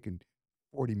like making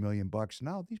 $40 million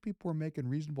now. These people were making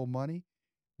reasonable money.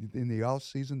 In the off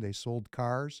season, they sold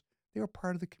cars. They were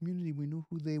part of the community. We knew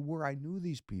who they were. I knew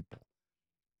these people.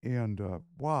 And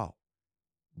wow,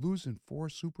 losing 4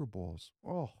 Super Bowls.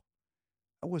 Oh,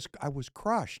 I was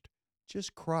crushed,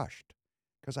 just crushed,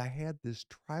 because I had this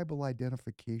tribal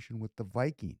identification with the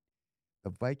Viking. The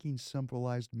Viking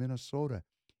symbolized Minnesota.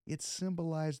 It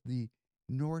symbolized the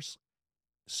Norse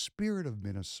spirit of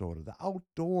Minnesota, the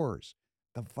outdoors,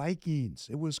 the Vikings.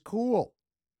 It was cool.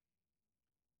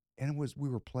 And we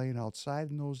were playing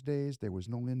outside in those days. There was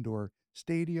no indoor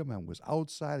stadium. I was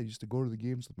outside. I used to go to the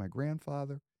games with my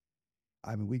grandfather.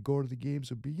 I mean, we'd go to the games.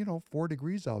 It would be, 4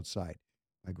 degrees outside.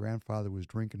 My grandfather was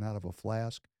drinking out of a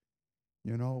flask.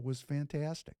 It was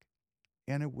fantastic.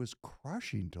 And it was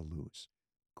crushing to lose.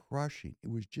 Crushing. It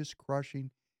was just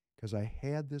crushing because I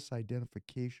had this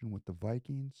identification with the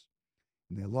Vikings.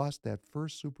 And they lost that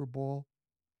first Super Bowl.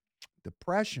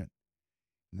 Depression.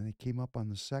 And then they came up on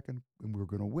the second, and we were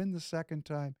going to win the second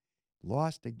time.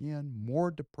 Lost again,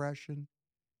 more depression.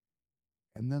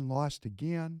 And then lost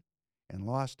again, and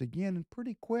lost again. And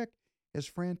pretty quick, as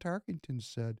Fran Tarkenton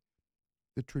said,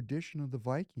 the tradition of the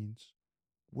Vikings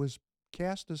was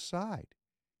cast aside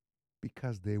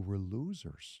because they were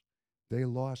losers. They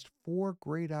lost 4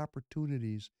 great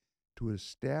opportunities to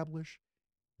establish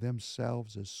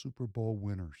themselves as Super Bowl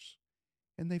winners,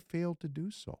 and they failed to do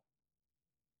so.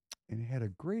 And it had a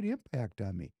great impact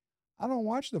on me. I don't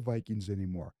watch the Vikings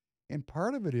anymore. And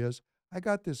part of it is I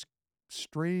got this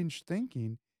strange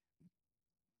thinking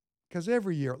because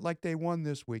every year, like they won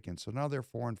this weekend, so now they're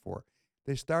 4-4.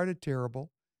 They started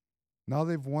terrible. Now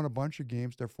they've won a bunch of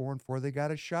games. They're 4-4. They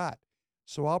got a shot.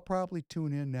 So I'll probably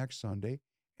tune in next Sunday,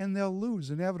 and they'll lose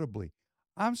inevitably.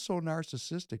 I'm so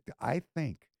narcissistic that I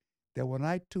think that when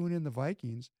I tune in the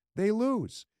Vikings, they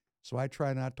lose. So I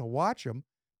try not to watch them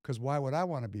because why would I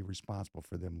want to be responsible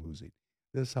for them losing?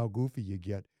 This is how goofy you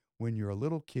get when you're a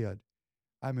little kid.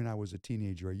 I mean, I was a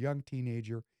teenager, a young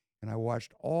teenager, and I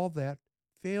watched all that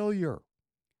failure,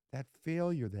 that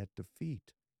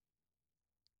defeat.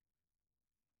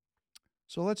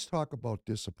 So let's talk about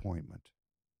disappointment.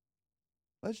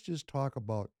 Let's just talk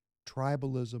about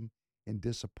tribalism and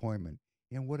disappointment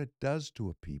and what it does to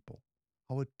a people,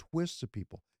 how it twists a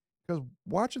people. Because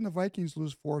watching the Vikings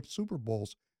lose 4 Super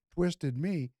Bowls twisted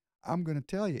me. I'm going to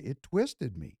tell you, it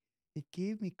twisted me. It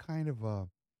gave me kind of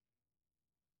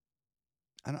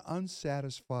an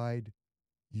unsatisfied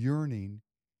yearning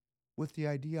with the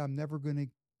idea I'm never going to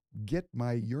get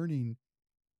my yearning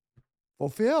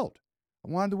fulfilled. I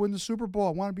wanted to win the Super Bowl.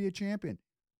 I want to be a champion.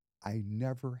 I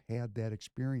never had that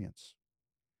experience.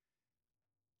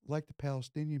 Like the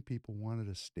Palestinian people wanted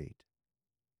a state.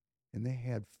 And they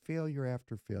had failure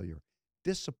after failure.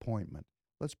 Disappointment.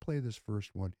 Let's play this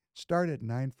first one. Start at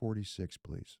 9:46,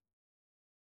 please.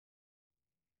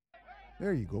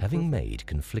 There you go. Having made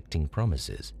conflicting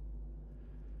promises,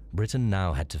 Britain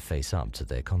now had to face up to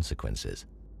their consequences.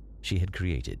 She had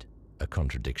created a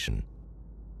contradiction.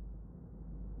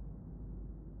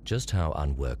 Just how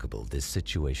unworkable this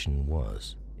situation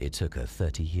was, it took her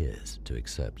 30 years to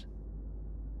accept.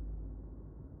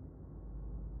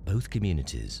 Both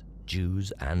communities,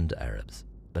 Jews and Arabs,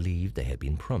 believed they had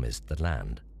been promised the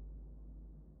land.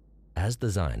 As the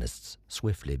Zionists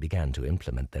swiftly began to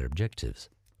implement their objectives,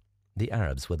 the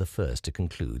Arabs were the first to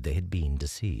conclude they had been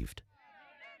deceived.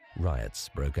 Riots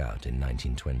broke out in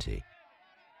 1920.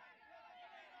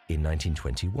 In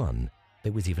 1921,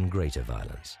 there was even greater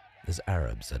violence as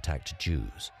Arabs attacked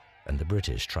Jews and the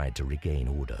British tried to regain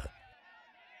order.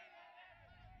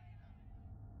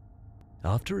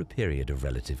 After a period of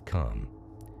relative calm,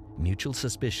 mutual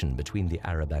suspicion between the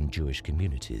Arab and Jewish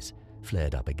communities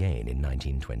flared up again in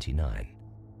 1929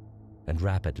 and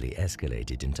rapidly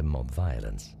escalated into mob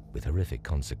violence with horrific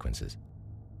consequences.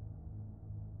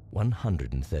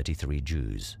 133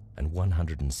 Jews and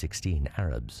 116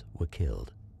 Arabs were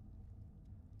killed.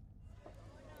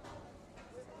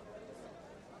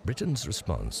 Britain's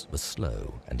response was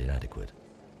slow and inadequate.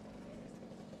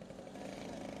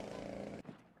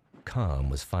 Calm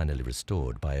was finally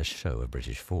restored by a show of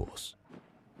British force.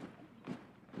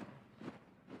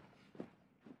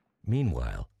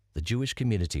 Meanwhile, the Jewish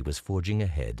community was forging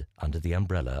ahead under the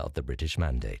umbrella of the British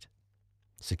Mandate,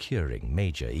 securing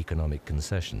major economic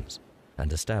concessions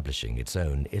and establishing its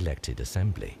own elected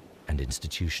assembly and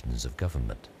institutions of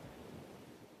government.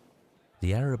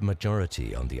 The Arab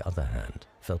majority, on the other hand,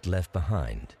 felt left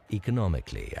behind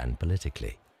economically and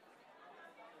politically.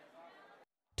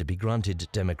 To be granted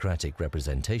democratic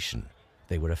representation,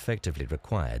 they were effectively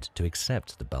required to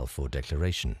accept the Balfour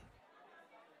Declaration.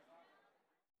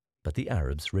 But the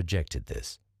Arabs rejected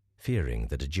this, fearing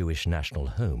that a Jewish national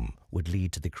home would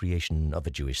lead to the creation of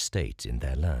a Jewish state in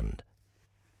their land.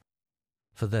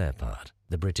 For their part,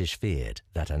 the British feared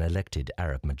that an elected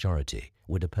Arab majority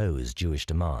would oppose Jewish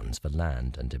demands for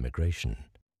land and immigration.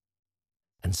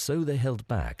 And so they held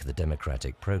back the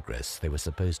democratic progress they were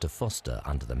supposed to foster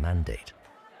under the Mandate.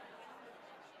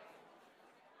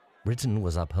 Britain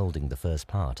was upholding the first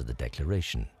part of the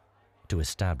declaration, to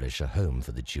establish a home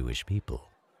for the Jewish people.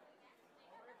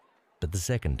 But the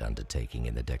second undertaking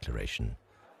in the declaration,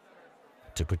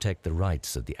 to protect the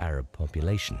rights of the Arab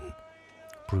population,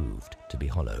 proved to be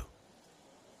hollow.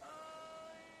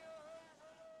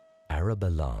 Arab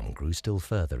alarm grew still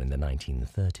further in the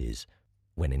 1930s,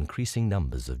 when increasing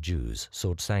numbers of Jews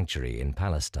sought sanctuary in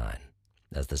Palestine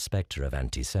as the specter of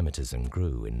anti-Semitism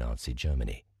grew in Nazi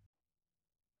Germany.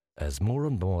 As more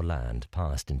and more land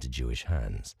passed into Jewish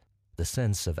hands, the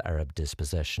sense of Arab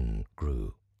dispossession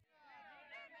grew.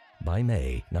 By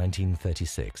May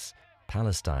 1936,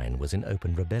 Palestine was in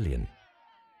open rebellion,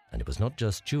 and it was not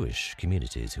just Jewish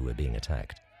communities who were being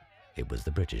attacked, it was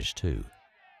the British too.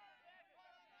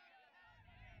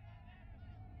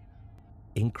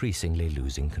 Increasingly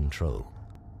losing control,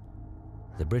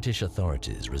 the British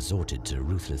authorities resorted to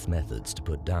ruthless methods to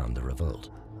put down the revolt,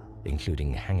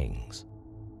 including hangings,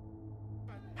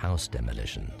 house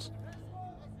demolitions,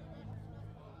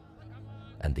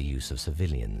 and the use of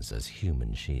civilians as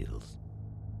human shields.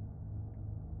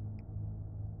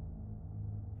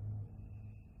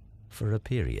 For a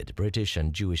period, British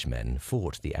and Jewish men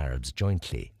fought the Arabs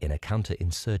jointly in a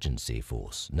counter-insurgency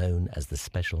force known as the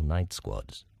Special Night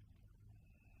Squads.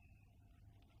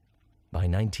 By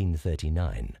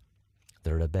 1939,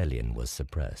 the rebellion was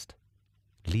suppressed,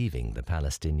 leaving the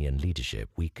Palestinian leadership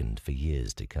weakened for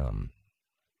years to come.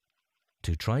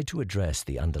 To try to address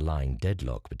the underlying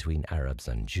deadlock between Arabs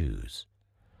and Jews,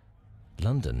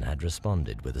 London had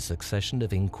responded with a succession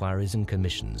of inquiries and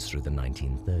commissions through the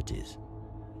 1930s.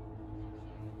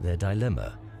 Their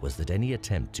dilemma was that any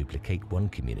attempt to placate one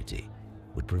community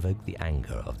would provoke the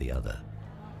anger of the other.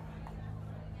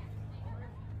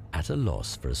 At a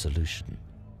loss for a solution,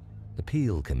 the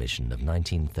Peel Commission of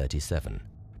 1937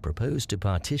 proposed to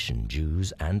partition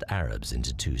Jews and Arabs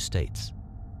into two states.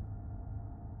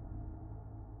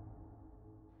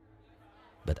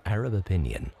 But Arab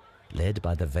opinion, led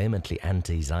by the vehemently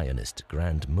anti-Zionist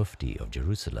Grand Mufti of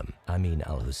Jerusalem, Amin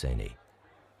al-Husseini,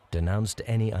 denounced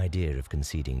any idea of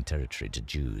conceding territory to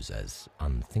Jews as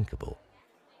unthinkable.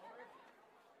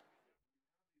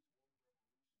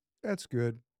 That's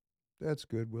good. That's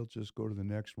good. We'll just go to the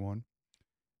next one.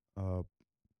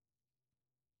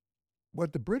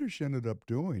 What the British ended up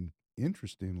doing,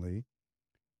 interestingly,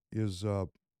 is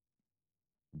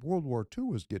World War II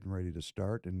was getting ready to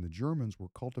start, and the Germans were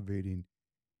cultivating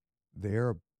the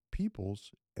Arab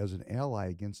peoples as an ally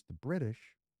against the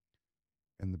British.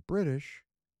 And the British,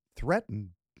 threatened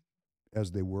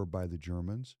as they were by the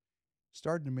Germans,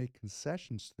 started to make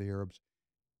concessions to the Arabs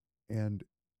and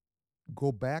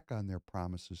go back on their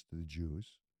promises to the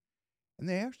Jews. And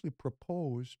they actually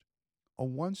proposed a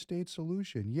one-state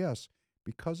solution. Yes,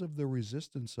 because of the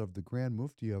resistance of the Grand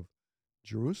Mufti of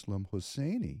Jerusalem,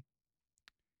 Husseini,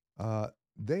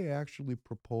 they actually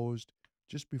proposed,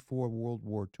 just before World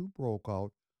War II broke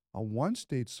out, a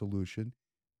one-state solution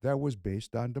that was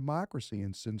based on democracy.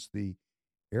 And since the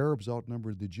Arabs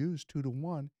outnumbered the Jews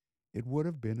 2-1, it would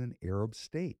have been an Arab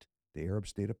state, the Arab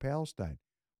state of Palestine.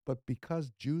 But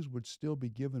because Jews would still be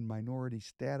given minority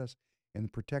status and the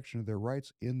protection of their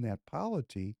rights in that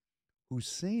polity,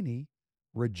 Husseini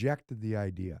rejected the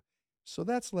idea. So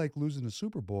that's like losing the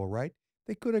Super Bowl, right?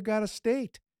 They could have got a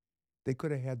state. They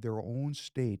could have had their own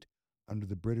state under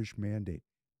the British mandate.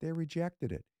 They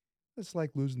rejected it. It's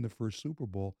like losing the first Super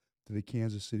Bowl to the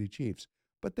Kansas City Chiefs.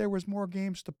 But there was more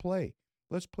games to play.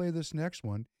 Let's play this next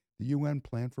one, the UN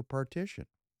Plan for Partition.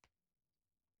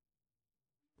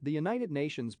 The United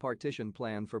Nations Partition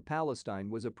Plan for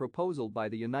Palestine was a proposal by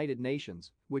the United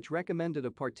Nations, which recommended a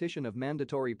partition of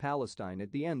mandatory Palestine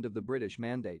at the end of the British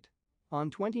Mandate. On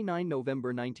 29 November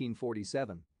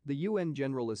 1947, the UN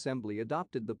General Assembly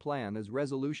adopted the plan as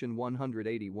Resolution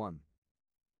 181.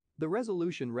 The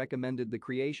resolution recommended the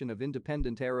creation of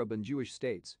independent Arab and Jewish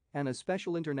states and a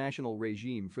special international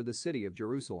regime for the city of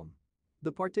Jerusalem.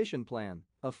 The partition plan,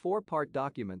 a four-part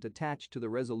document attached to the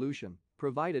resolution,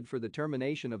 provided for the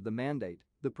termination of the mandate,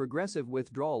 the progressive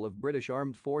withdrawal of British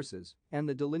armed forces, and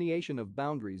the delineation of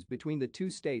boundaries between the two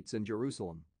states and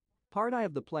Jerusalem. Part I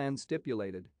of the plan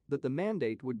stipulated that the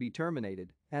mandate would be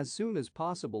terminated as soon as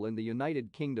possible and the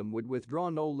United Kingdom would withdraw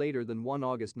no later than 1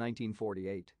 August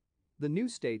 1948. The new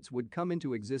states would come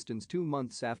into existence 2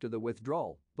 months after the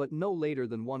withdrawal, but no later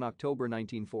than 1 October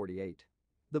 1948.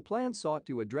 The plan sought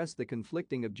to address the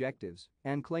conflicting objectives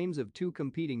and claims of two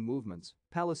competing movements,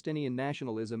 Palestinian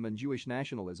nationalism and Jewish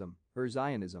nationalism, or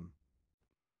Zionism.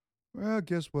 Well,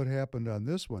 guess what happened on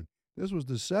this one? This was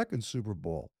the second Super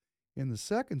Bowl. In the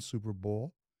second Super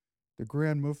Bowl, the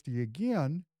Grand Mufti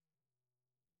again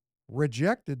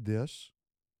rejected this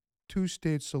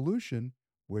two-state solution,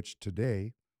 which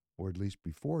today, or at least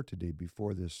before today,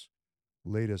 before this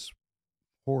latest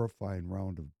horrifying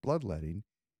round of bloodletting,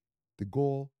 the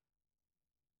goal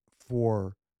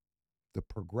for the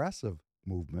progressive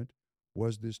movement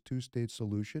was this two-state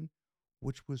solution,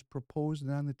 which was proposed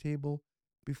and on the table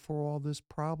before all this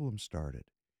problem started.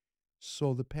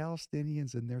 So the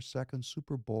Palestinians in their second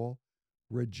Super Bowl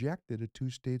rejected a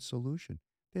two-state solution.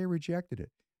 They rejected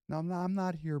it. Now, I'm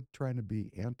not here trying to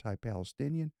be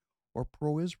anti-Palestinian or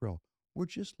pro-Israel. We're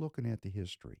just looking at the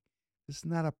history. This is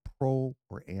not a pro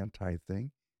or anti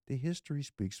thing. The history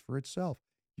speaks for itself.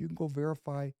 You can go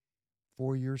verify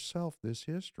for yourself this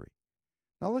history.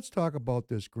 Now let's talk about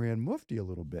this Grand Mufti a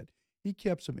little bit. He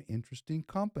kept some interesting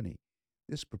company.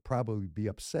 This would probably be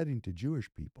upsetting to Jewish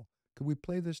people. Could we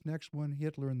play this next one,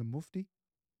 Hitler and the Mufti?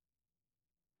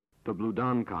 The Blue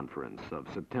Dawn Conference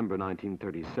of September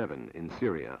 1937 in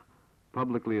Syria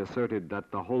publicly asserted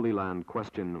that the Holy Land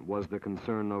question was the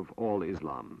concern of all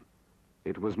Islam.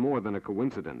 It was more than a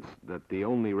coincidence that the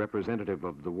only representative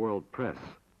of the world press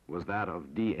was that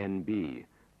of DNB,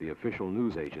 the official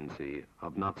news agency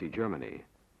of Nazi Germany.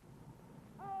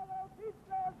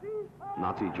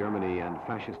 Nazi Germany and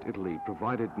Fascist Italy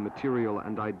provided material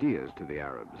and ideas to the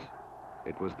Arabs.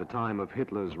 It was the time of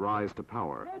Hitler's rise to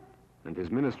power, and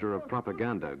his minister of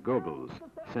propaganda, Goebbels,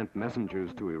 sent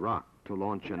messengers to Iraq to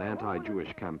launch an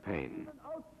anti-Jewish campaign.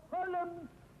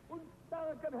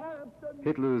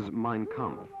 Hitler's Mein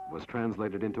Kampf was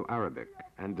translated into Arabic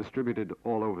and distributed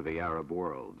all over the Arab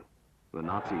world. The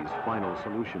Nazis' final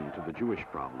solution to the Jewish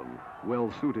problem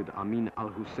well suited Amin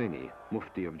al-Husseini,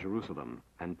 Mufti of Jerusalem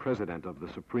and president of the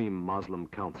Supreme Muslim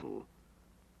Council.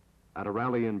 At a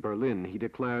rally in Berlin, he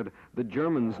declared, "The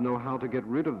Germans know how to get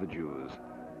rid of the Jews.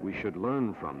 We should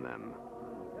learn from them."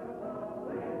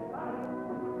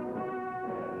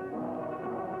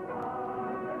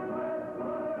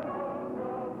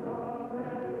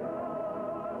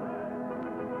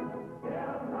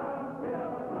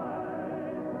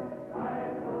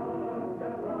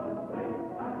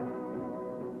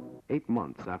 Eight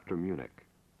months after Munich,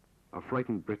 a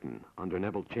frightened Britain under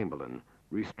Neville Chamberlain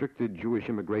restricted Jewish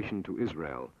immigration to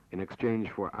Israel in exchange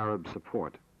for Arab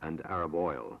support and Arab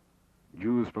oil.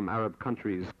 Jews from Arab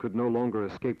countries could no longer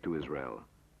escape to Israel.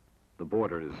 The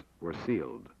borders were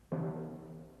sealed.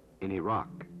 In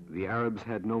Iraq, the Arabs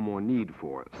had no more need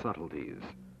for subtleties.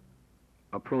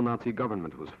 A pro-Nazi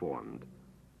government was formed.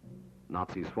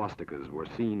 Nazi swastikas were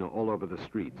seen all over the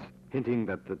streets, hinting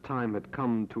that the time had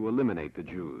come to eliminate the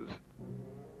Jews.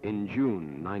 In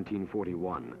June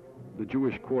 1941, the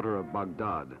Jewish quarter of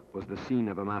Baghdad was the scene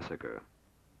of a massacre.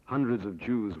 Hundreds of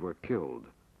Jews were killed,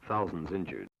 thousands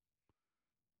injured.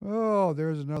 Oh,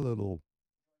 there's another little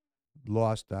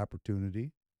lost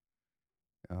opportunity.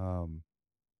 I'm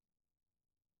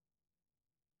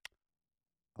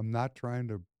not trying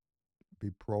to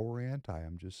be pro or anti.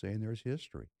 I'm just saying there's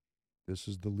history. This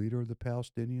is the leader of the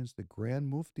Palestinians, the Grand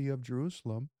Mufti of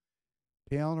Jerusalem,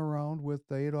 palling around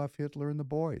with Adolf Hitler and the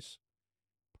boys.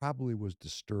 Probably was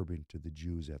disturbing to the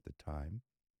Jews at the time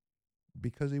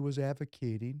because he was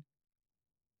advocating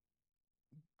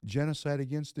genocide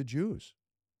against the Jews.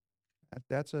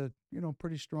 That's a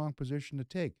pretty strong position to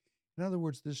take. In other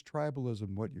words, this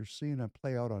tribalism, what you're seeing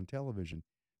play out on television,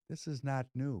 this is not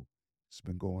new. It's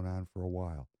been going on for a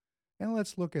while. And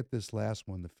let's look at this last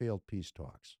one, the failed peace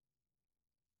talks.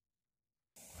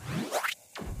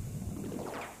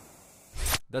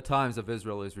 The Times of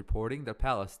Israel is reporting that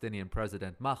Palestinian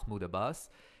President Mahmoud Abbas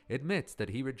admits that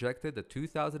he rejected the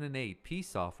 2008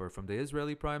 peace offer from the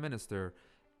Israeli Prime Minister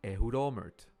Ehud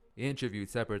Olmert. Interviewed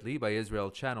separately by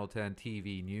Israel Channel 10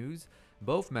 TV News,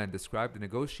 both men described the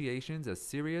negotiations as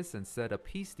serious and said a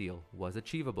peace deal was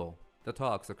achievable. The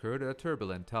talks occurred at a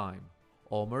turbulent time.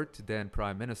 Olmert, then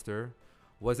Prime Minister,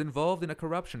 was involved in a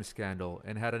corruption scandal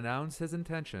and had announced his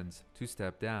intentions to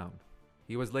step down.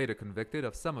 He was later convicted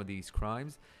of some of these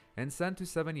crimes and sent to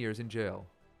 7 years in jail.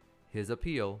 His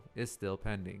appeal is still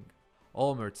pending.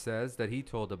 Olmert says that he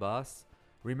told Abbas,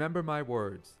 "Remember my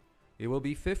words. It will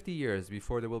be 50 years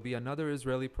before there will be another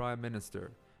Israeli Prime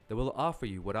Minister that will offer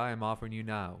you what I am offering you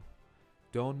now.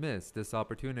 Don't miss this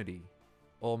opportunity."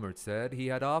 Olmert said he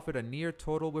had offered a near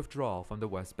total withdrawal from the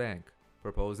West Bank.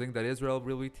 proposing that Israel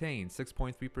will retain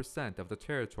 6.3% of the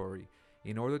territory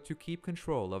in order to keep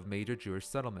control of major Jewish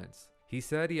settlements. He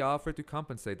said he offered to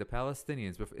compensate the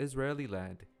Palestinians with Israeli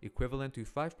land equivalent to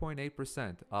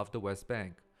 5.8% of the West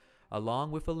Bank,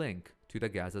 along with a link to the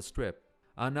Gaza Strip,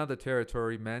 another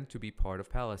territory meant to be part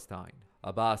of Palestine.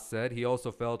 Abbas said he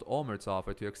also felt Olmert's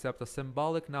offer to accept a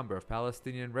symbolic number of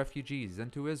Palestinian refugees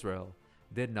into Israel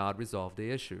did not resolve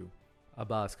the issue.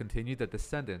 Abbas continued that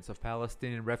descendants of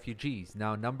Palestinian refugees,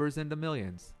 now numbers in the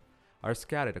millions, are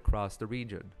scattered across the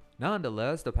region.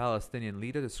 Nonetheless, the Palestinian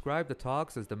leader described the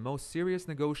talks as the most serious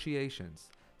negotiations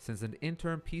since an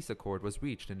interim peace accord was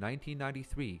reached in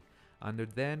 1993 under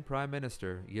then Prime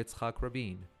Minister Yitzhak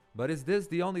Rabin. But is this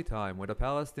the only time when the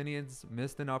Palestinians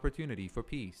missed an opportunity for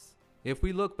peace? If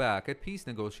we look back at peace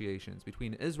negotiations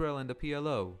between Israel and the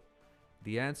PLO,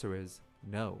 the answer is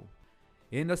no.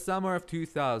 In the summer of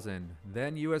 2000,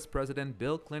 then U.S. President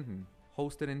Bill Clinton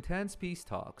hosted intense peace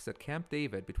talks at Camp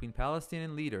David between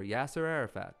Palestinian leader Yasser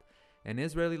Arafat and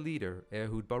Israeli leader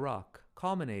Ehud Barak,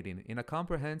 culminating in a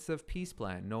comprehensive peace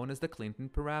plan known as the Clinton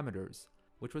Parameters,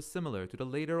 which was similar to the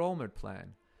later Olmert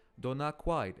plan, though not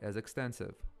quite as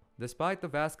extensive. Despite the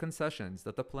vast concessions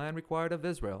that the plan required of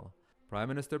Israel, Prime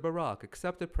Minister Barak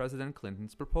accepted President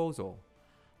Clinton's proposal,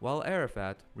 while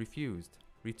Arafat refused,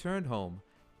 returned home,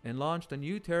 and launched a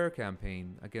new terror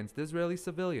campaign against Israeli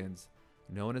civilians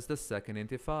known as the Second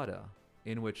Intifada,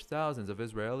 in which thousands of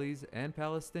Israelis and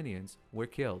Palestinians were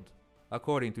killed.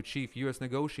 According to Chief U.S.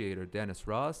 Negotiator Dennis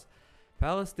Ross,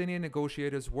 Palestinian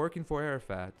negotiators working for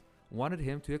Arafat wanted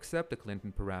him to accept the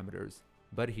Clinton parameters,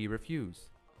 but he refused.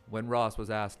 When Ross was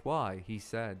asked why, he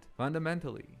said,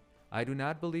 "Fundamentally, I do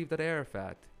not believe that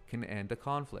Arafat can end the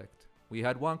conflict. We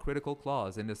had one critical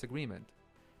clause in this agreement,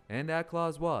 and that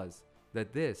clause was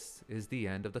that this is the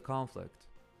end of the conflict."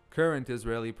 Current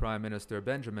Israeli Prime Minister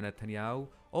Benjamin Netanyahu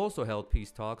also held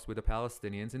peace talks with the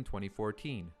Palestinians in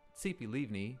 2014. Tzipi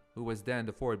Livni, who was then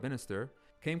the foreign minister,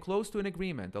 came close to an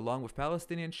agreement along with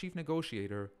Palestinian chief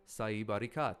negotiator Saeb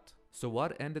Arikat. So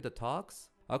what ended the talks?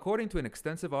 According to an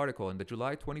extensive article in the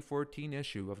July 2014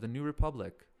 issue of the New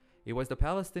Republic, it was the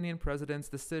Palestinian president's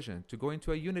decision to go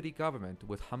into a unity government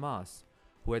with Hamas,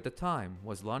 who at the time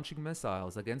was launching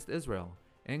missiles against Israel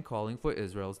and calling for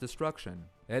Israel's destruction.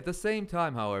 At the same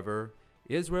time, however,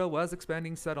 Israel was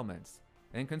expanding settlements,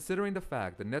 and considering the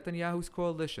fact that Netanyahu's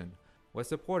coalition was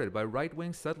supported by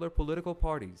right-wing settler political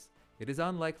parties, it is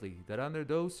unlikely that under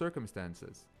those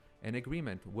circumstances, an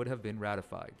agreement would have been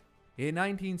ratified. In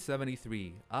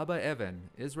 1973, Abba Evan,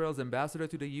 Israel's ambassador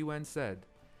to the UN, said,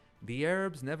 "The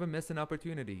Arabs never miss an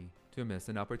opportunity to miss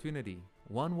an opportunity."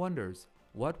 One wonders,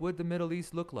 what would the Middle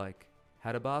East look like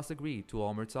had Abbas agreed to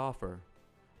Olmert's offer?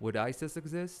 Would ISIS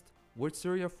exist? Would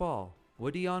Syria fall?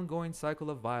 Would the ongoing cycle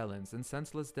of violence and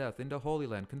senseless death in the Holy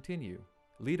Land continue?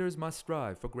 Leaders must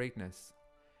strive for greatness.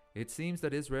 It seems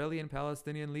that Israeli and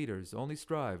Palestinian leaders only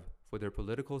strive for their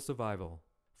political survival.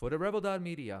 For the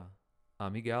Rebel.Media,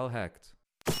 I'm Miguel Hecht.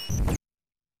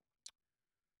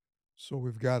 So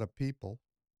we've got a people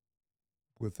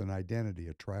with an identity,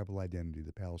 a tribal identity,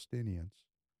 the Palestinians,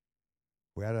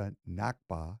 who had a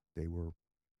Nakba. They were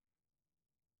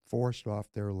forced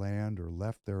off their land or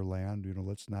left their land.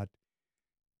 Let's not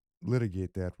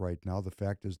litigate that right now. The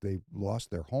fact is they lost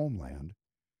their homeland,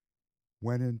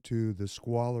 went into the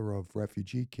squalor of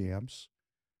refugee camps.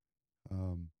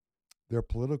 Their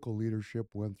political leadership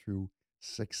went through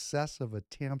successive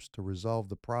attempts to resolve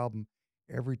the problem,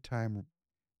 every time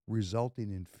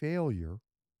resulting in failure.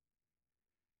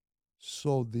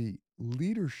 So the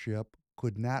leadership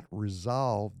could not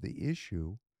resolve the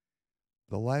issue.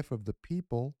 The life of the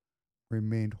people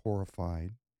remained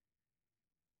horrifying.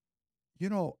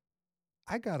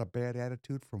 I got a bad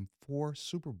attitude from 4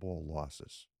 Super Bowl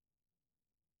losses.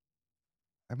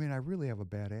 I really have a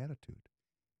bad attitude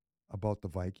about the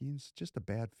Vikings, just a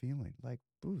bad feeling.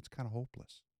 It's kind of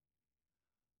hopeless.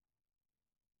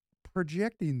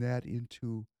 Projecting that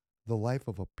into the life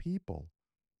of a people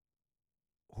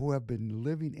who have been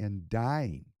living and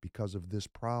dying because of this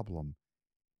problem,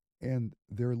 and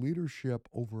their leadership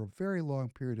over a very long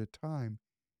period of time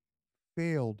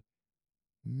failed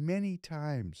many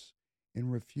times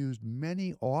and refused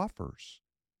many offers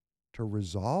to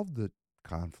resolve the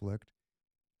conflict.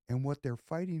 And what they're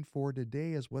fighting for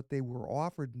today is what they were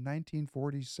offered in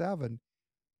 1947.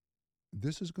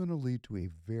 This is going to lead to a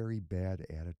very bad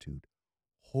attitude,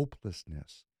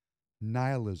 hopelessness,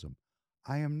 nihilism.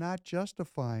 I am not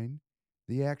justifying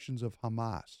the actions of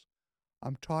Hamas.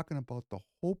 I'm talking about the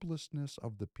hopelessness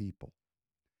of the people.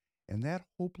 And that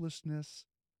hopelessness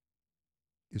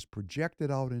is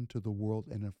projected out into the world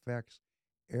and affects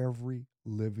every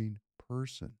living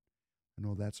person. I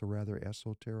know that's a rather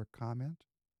esoteric comment,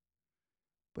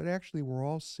 but actually, we're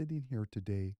all sitting here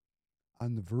today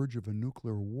on the verge of a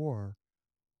nuclear war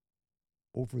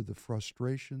over the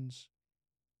frustrations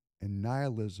and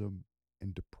nihilism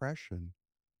and depression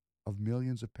of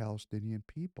millions of Palestinian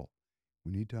people.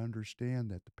 We need to understand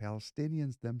that the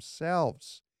Palestinians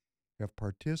themselves have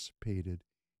participated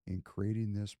in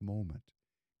creating this moment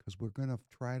because we're going to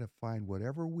try to find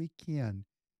whatever we can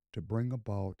to bring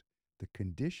about the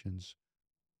conditions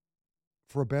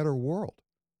for a better world.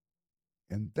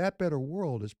 And that better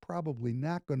world is probably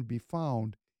not going to be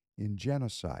found in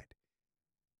genocide.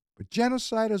 But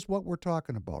genocide is what we're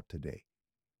talking about today.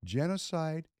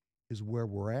 Genocide is where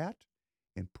we're at,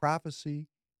 and prophecy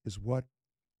is what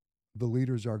the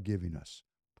leaders are giving us.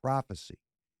 Prophecy.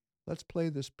 Let's play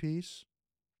this piece.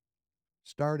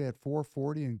 Start at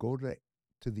 4:40 and go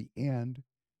to the end.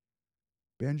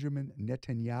 Benjamin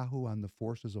Netanyahu on the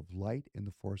forces of light and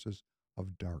the forces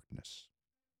of darkness.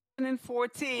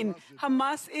 2014,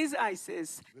 Hamas is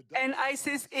ISIS, and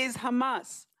ISIS is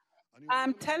Hamas.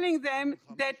 I'm telling them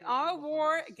that our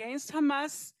war against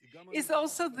Hamas is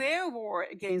also their war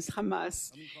against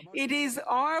Hamas. It is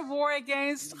our war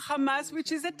against Hamas,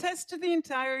 which is a test to the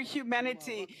entire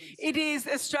humanity. It is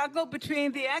a struggle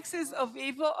between the axis of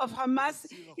evil of Hamas,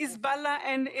 Hezbollah,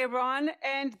 and Iran,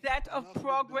 and that of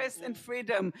progress and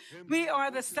freedom. We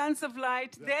are the sons of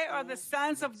light, they are the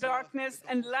sons of darkness,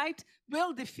 and light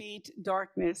will defeat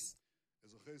darkness.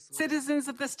 Citizens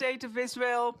of the State of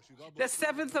Israel, the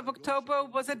 7th of October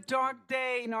was a dark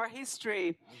day in our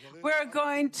history. We're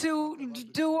going to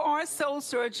do our soul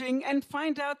searching and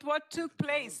find out what took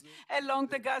place along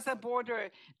the Gaza border.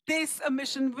 This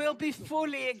mission will be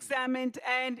fully examined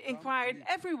and inquired.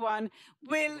 Everyone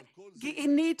will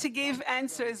need to give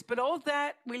answers, but all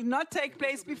that will not take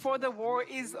place before the war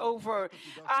is over.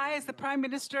 I, as the Prime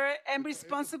Minister, am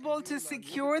responsible to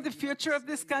secure the future of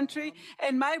this country,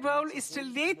 and my role is to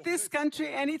lead this country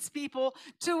and its people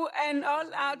to an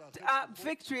all-out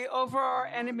victory over our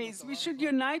enemies. We should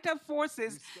unite our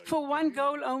forces for one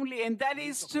goal only, and that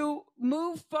is to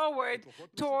move forward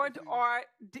toward our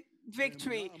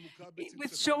victory.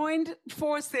 With joined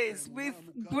forces, with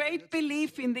great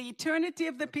belief in the eternity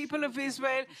of the people of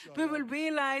Israel, we will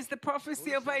realize the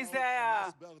prophecy of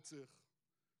Isaiah.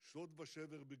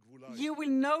 You will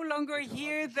no longer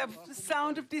hear the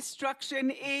sound of destruction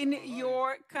in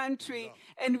your country,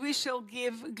 and we shall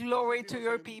give glory to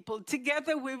your people.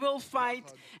 Together we will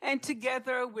fight, and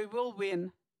together we will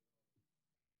win.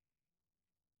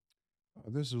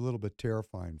 This is a little bit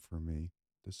terrifying for me.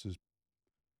 This is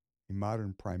a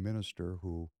modern prime minister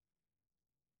who,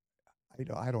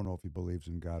 I don't know if he believes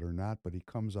in God or not, but he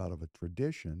comes out of a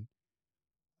tradition,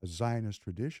 a Zionist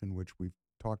tradition, which we've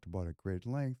talked about at great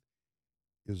length,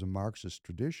 is a Marxist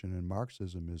tradition, and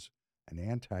Marxism is an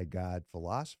anti-God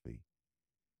philosophy.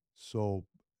 So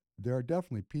there are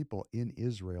definitely people in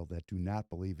Israel that do not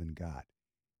believe in God.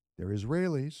 They're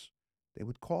Israelis. They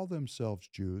would call themselves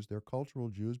Jews. They're cultural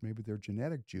Jews. Maybe they're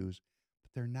genetic Jews,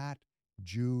 but they're not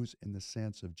Jews in the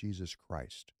sense of Jesus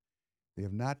Christ. They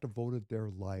have not devoted their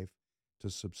life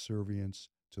to subservience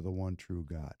to the one true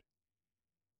God.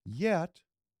 Yet,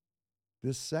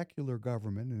 this secular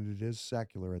government, and it is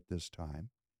secular at this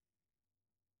time,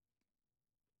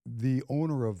 the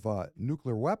owner of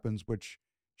nuclear weapons, which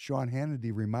Sean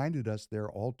Hannity reminded us they're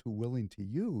all too willing to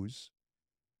use,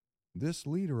 this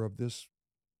leader of this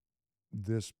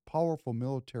powerful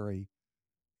military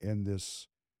and this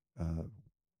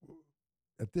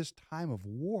at this time of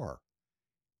war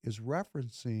is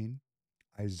referencing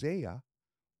Isaiah,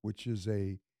 which is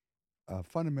a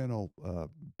fundamental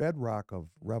bedrock of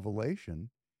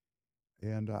Revelation.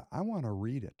 And I want to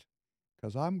read it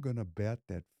because I'm going to bet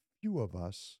that few of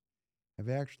us have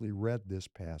actually read this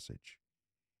passage.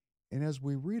 And as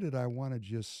we read it, I want to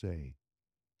just say,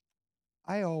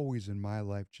 I always in my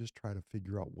life just try to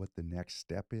figure out what the next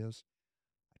step is.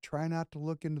 I try not to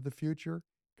look into the future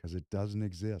because it doesn't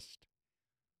exist.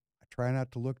 I try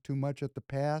not to look too much at the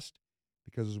past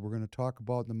because, as we're going to talk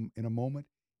about in a moment,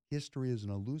 history is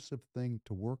an elusive thing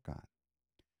to work on.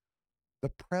 The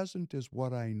present is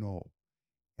what I know,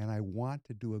 and I want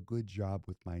to do a good job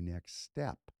with my next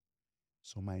step.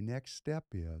 So my next step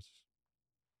is,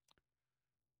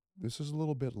 this is a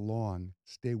little bit long,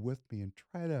 stay with me and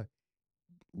try to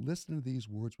listen to these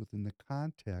words within the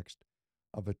context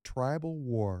of a tribal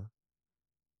war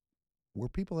where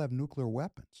people have nuclear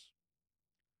weapons.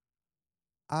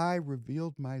 I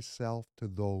revealed myself to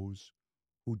those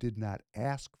who did not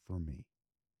ask for me.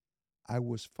 I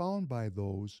was found by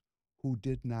those who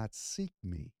did not seek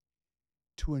me.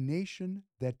 To a nation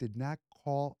that did not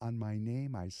call on my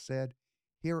name, I said,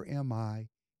 Here am I,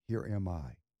 here am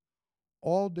I.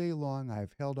 All day long I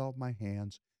have held out my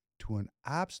hands to an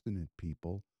obstinate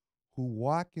people who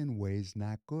walk in ways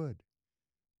not good,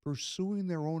 pursuing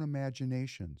their own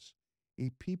imaginations, a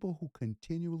people who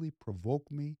continually provoke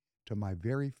me to my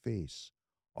very face,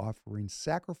 offering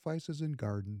sacrifices in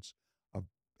gardens of,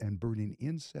 and burning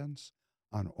incense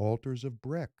on altars of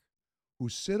brick, who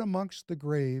sit amongst the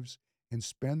graves and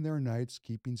spend their nights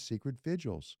keeping secret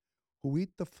vigils, who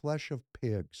eat the flesh of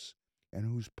pigs, and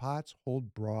whose pots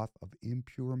hold broth of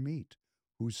impure meat,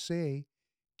 who say,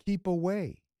 "Keep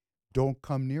away, don't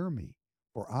come near me,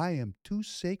 for I am too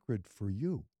sacred for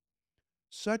you."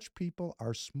 Such people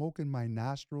are smoke in my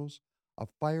nostrils, a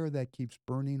fire that keeps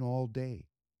burning all day.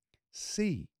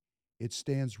 See, it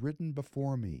stands written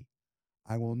before me.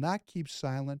 I will not keep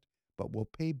silent, but will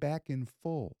pay back in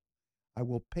full. I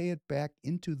will pay it back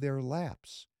into their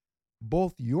laps,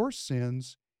 both your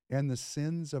sins and the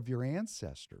sins of your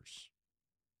ancestors,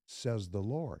 says the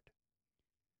Lord.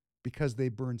 Because they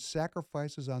burned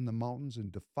sacrifices on the mountains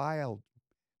and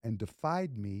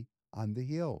defied me on the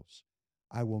hills,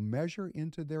 I will measure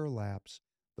into their laps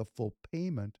the full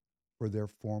payment for their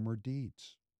former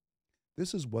deeds.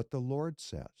 This is what the Lord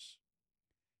says.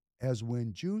 As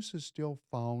when juice is still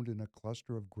found in a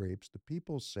cluster of grapes, the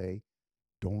people say,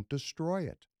 "Don't destroy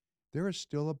it. There is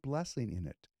still a blessing in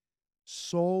it."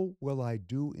 So will I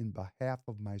do in behalf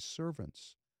of my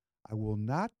servants. I will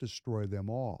not destroy them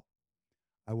all.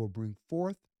 I will bring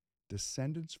forth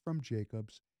descendants from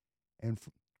Jacob's, and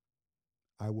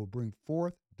I will bring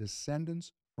forth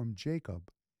descendants from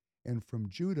Jacob, and from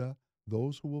Judah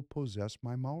those who will possess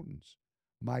my mountains.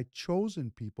 My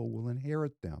chosen people will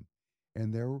inherit them,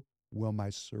 and there will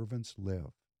my servants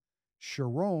live.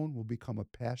 Sharon will become a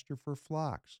pasture for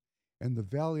flocks, and the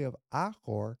valley of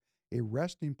Achor a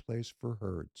resting place for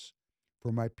herds,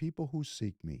 for my people who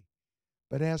seek me.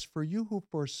 But as for you who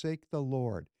forsake the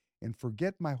Lord and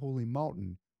forget my holy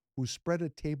mountain, who spread a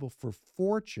table for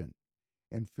fortune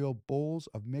and fill bowls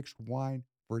of mixed wine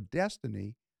for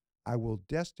destiny, I will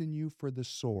destine you for the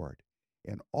sword,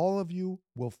 and all of you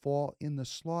will fall in the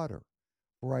slaughter.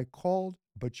 For I called,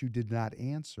 but you did not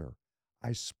answer.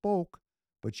 I spoke,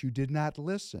 but you did not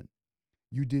listen.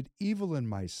 You did evil in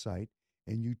my sight,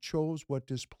 and you chose what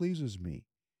displeases me.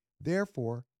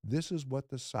 Therefore, this is what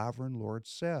the sovereign Lord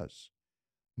says.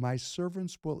 My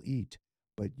servants will eat,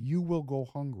 but you will go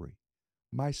hungry.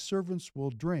 My servants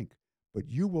will drink, but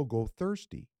you will go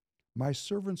thirsty. My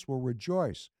servants will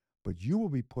rejoice, but you will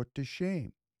be put to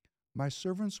shame. My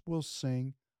servants will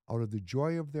sing out of the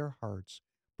joy of their hearts,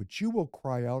 but you will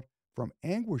cry out from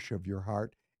anguish of your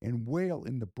heart and wail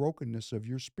in the brokenness of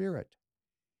your spirit.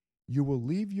 You will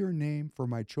leave your name for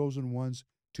my chosen ones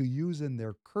to use in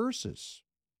their curses.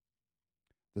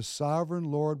 The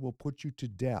sovereign Lord will put you to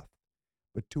death,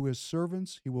 but to his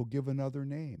servants he will give another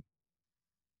name.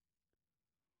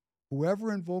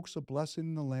 Whoever invokes a blessing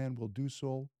in the land will do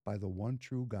so by the one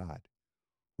true God.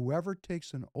 Whoever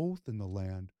takes an oath in the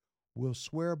land will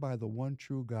swear by the one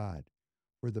true God,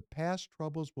 for the past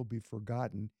troubles will be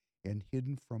forgotten and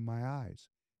hidden from my eyes.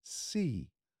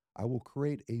 See, I will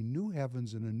create a new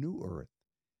heavens and a new earth.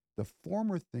 The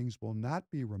former things will not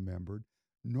be remembered,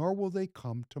 nor will they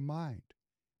come to mind.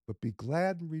 But be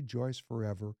glad and rejoice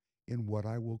forever in what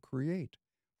I will create.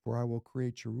 For I will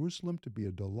create Jerusalem to be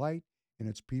a delight and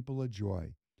its people a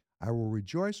joy. I will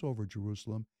rejoice over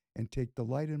Jerusalem and take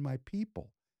delight in my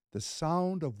people. The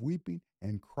sound of weeping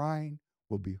and crying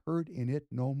will be heard in it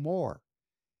no more.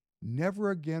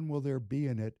 Never again will there be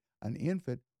in it an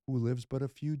infant who lives but a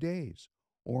few days,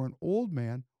 or an old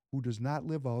man who does not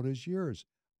live out his years.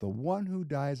 The one who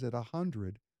dies at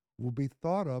 100 will be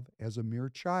thought of as a mere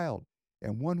child,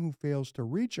 and one who fails to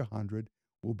reach 100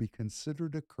 will be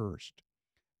considered accursed.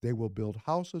 They will build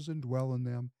houses and dwell in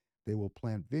them. They will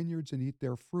plant vineyards and eat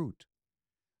their fruit.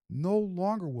 No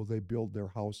longer will they build their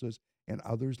houses and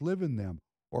others live in them,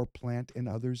 or plant and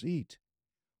others eat.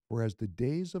 For as the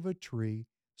days of a tree,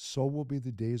 so will be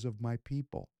the days of my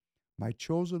people. My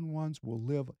chosen ones will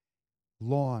live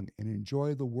long and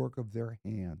enjoy the work of their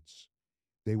hands.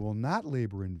 They will not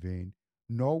labor in vain,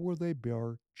 nor will they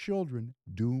bear children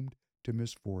doomed to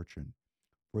misfortune.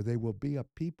 For they will be a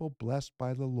people blessed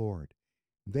by the Lord,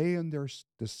 they and their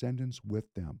descendants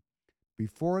with them.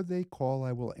 Before they call,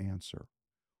 I will answer.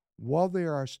 While they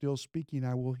are still speaking,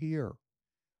 I will hear.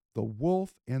 The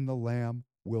wolf and the lamb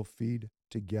will feed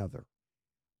together.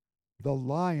 The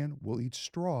lion will eat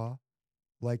straw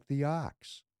like the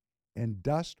ox, and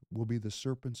dust will be the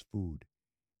serpent's food.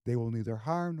 They will neither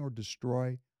harm nor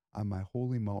destroy on my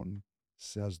holy mountain,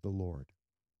 says the Lord.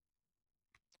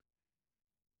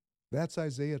 That's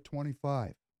Isaiah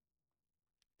 25.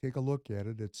 Take a look at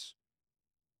it. It's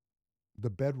the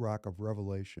bedrock of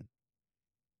Revelation.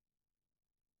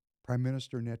 Prime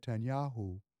Minister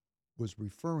Netanyahu was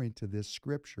referring to this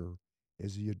scripture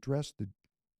as he addressed the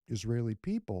Israeli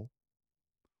people,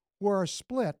 who are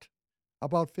split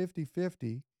about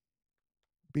 50-50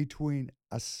 between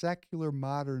a secular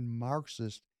modern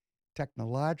Marxist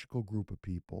technological group of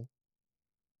people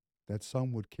that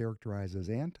some would characterize as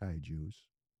anti-Jews,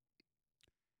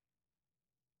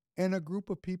 and a group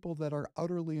of people that are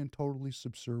utterly and totally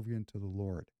subservient to the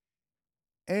Lord.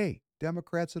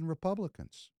 Democrats and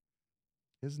Republicans.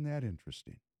 Isn't that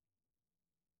interesting?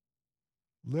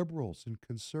 Liberals and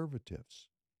conservatives.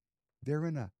 They're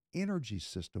in an energy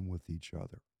system with each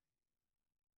other.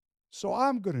 So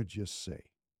I'm going to just say,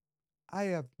 I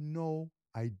have no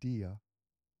idea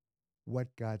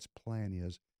what God's plan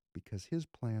is, because his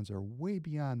plans are way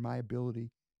beyond my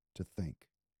ability to think.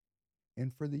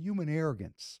 And for the human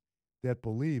arrogance that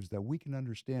believes that we can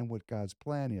understand what God's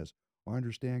plan is or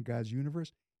understand God's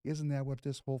universe, isn't that what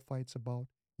this whole fight's about?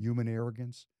 Human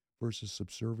arrogance versus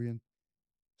subservience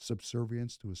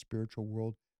to a spiritual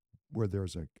world where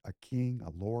there's a king, a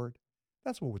Lord.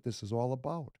 That's what this is all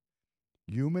about.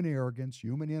 Human arrogance,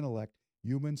 human intellect,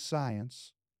 human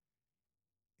science,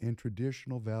 and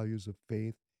traditional values of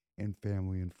faith and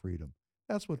family and freedom.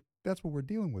 That's what we're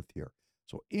dealing with here.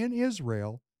 So in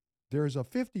Israel, there's a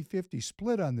 50-50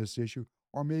 split on this issue,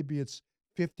 or maybe it's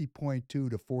 50.2 to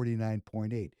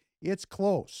 49.8. It's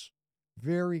close,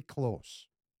 very close.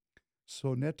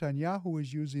 So Netanyahu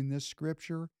is using this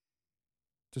scripture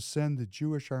to send the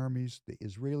Jewish armies, the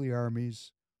Israeli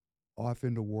armies, off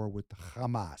into war with the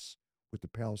Hamas, with the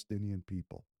Palestinian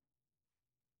people.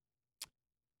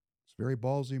 It's a very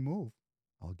ballsy move.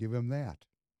 I'll give him that.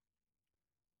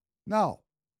 Now,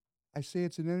 I say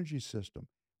it's an energy system.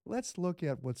 Let's look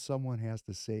at what someone has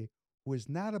to say who is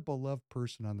not a beloved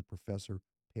person on the Professor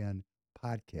Penn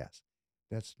podcast.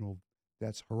 That's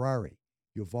Harari,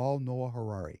 Yuval Noah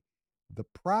Harari, the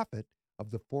prophet of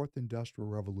the Fourth Industrial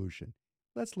Revolution.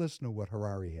 Let's listen to what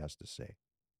Harari has to say.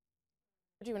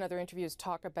 I heard you in other interviews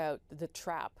talk about the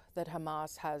trap that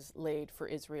Hamas has laid for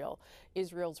Israel.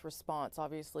 Israel's response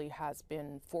obviously has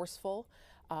been forceful,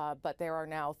 but there are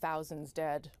now thousands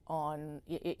dead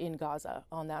in Gaza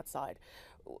on that side.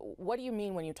 What do you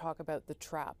mean when you talk about the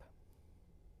trap?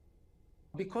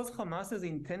 Because Hamas's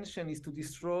intention is to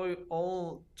destroy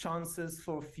all chances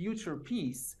for future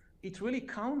peace, it really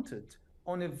counted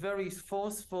on a very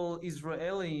forceful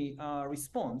Israeli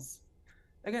response.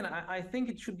 Again, I think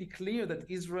it should be clear that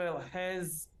Israel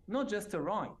has not just a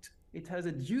right, it has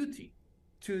a duty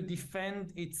to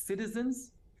defend its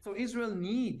citizens. So Israel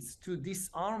needs to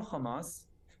disarm Hamas,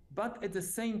 but at the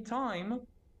same time,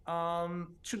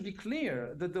 should be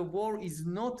clear that the war is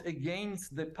not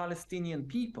against the Palestinian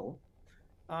people.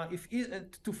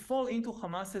 To fall into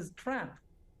Hamas's trap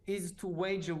is to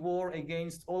wage a war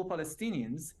against all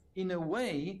Palestinians in a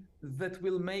way that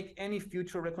will make any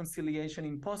future reconciliation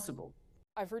impossible.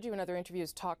 I've heard you in other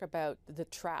interviews talk about the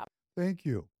trap. Thank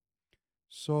you.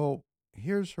 So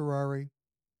here's Harari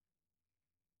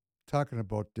talking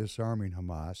about disarming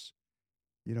Hamas.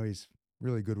 You know, he's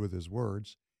really good with his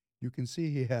words. You can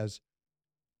see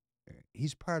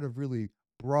he's part of really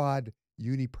broad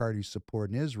uniparty support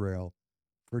in Israel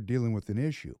for dealing with an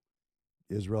issue.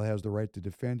 Israel has the right to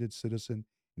defend its citizen.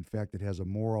 In fact, it has a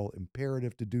moral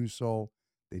imperative to do so.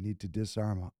 They need to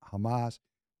disarm Hamas.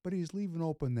 But he's leaving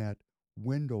open that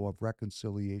window of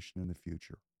reconciliation in the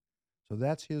future. So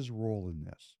that's his role in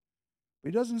this. But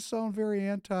he doesn't sound very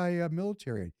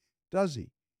anti-military, does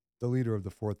he? The leader of the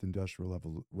Fourth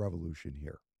Industrial Revolution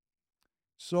here.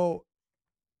 So,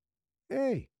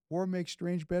 hey, war makes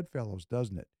strange bedfellows,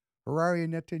 doesn't it? Harari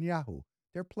and Netanyahu,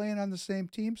 they're playing on the same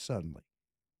team suddenly.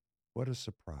 What a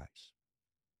surprise.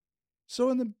 So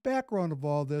in the background of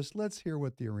all this, let's hear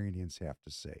what the Iranians have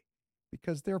to say,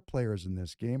 because they're players in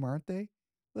this game, aren't they?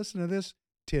 Listen to this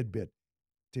tidbit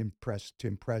to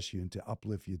impress you and to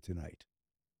uplift you tonight.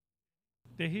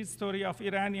 The history of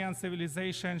Iranian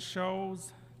civilization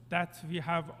shows that we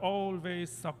have always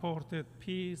supported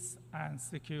peace and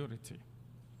security.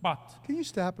 But can you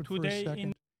stop it for a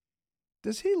second?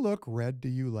 Does he look red to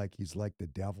you like he's like the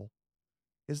devil?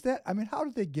 Is that, I mean, how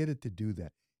did they get it to do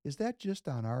that? Is that just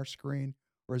on our screen,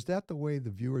 or is that the way the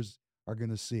viewers are going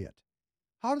to see it?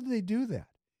 How did they do that?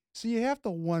 So you have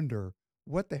to wonder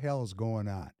what the hell is going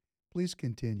on. Please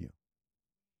continue.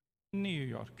 New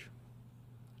York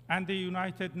and the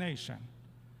United Nations,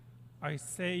 I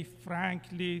say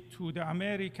frankly to the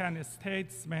American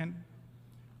statesmen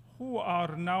who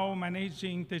are now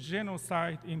managing the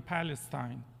genocide in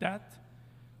Palestine that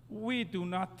we do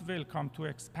not welcome to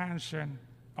expansion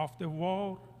of the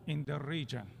war in the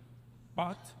region.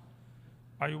 But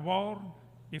I warn,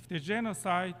 if the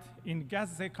genocide in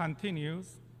Gaza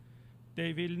continues,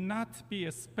 they will not be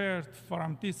spared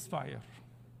from this fire.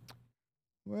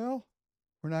 Well,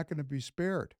 we're not going to be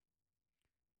spared.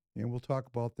 And we'll talk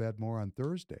about that more on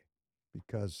Thursday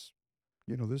because,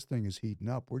 this thing is heating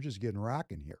up. We're just getting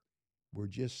rocking here. We're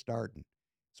just starting.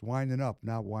 It's winding up,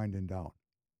 not winding down.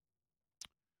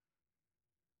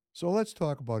 So let's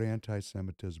talk about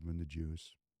anti-Semitism and the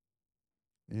Jews.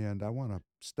 And I want to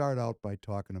start out by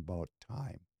talking about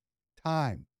time.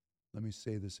 Time. Let me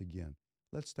say this again.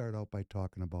 Let's start out by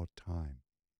talking about time.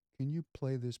 Can you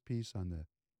play this piece on the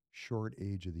short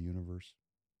age of the universe?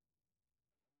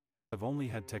 Have only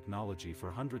had technology for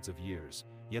hundreds of years,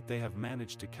 yet they have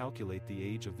managed to calculate the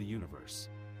age of the universe.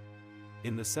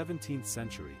 In the 17th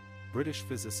century, British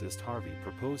physicist Harvey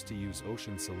proposed to use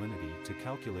ocean salinity to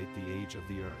calculate the age of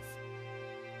the Earth.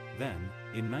 Then,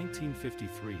 in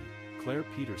 1953, Claire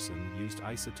Peterson used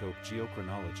isotope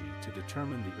geochronology to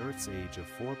determine the Earth's age of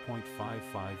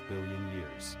 4.55 billion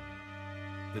years.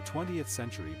 The 20th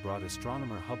century brought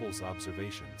astronomer Hubble's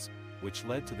observations, which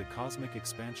led to the cosmic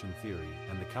expansion theory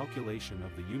and the calculation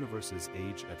of the universe's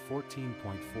age at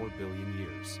 14.4 billion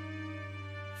years.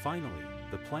 Finally,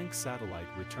 the Planck satellite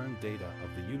returned data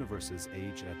of the universe's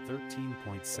age at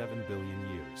 13.7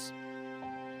 billion years.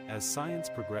 As science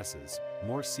progresses,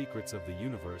 more secrets of the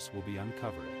universe will be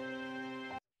uncovered.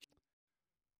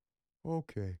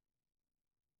 Okay.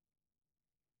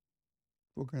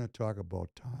 We're going to talk about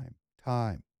time.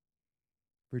 Time.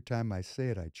 Every time I say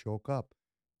it, I choke up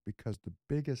because the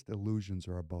biggest illusions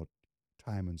are about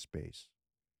time and space.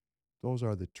 Those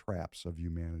are the traps of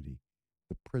humanity,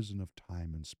 the prison of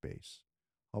time and space,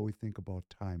 how we think about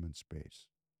time and space,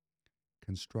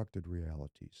 constructed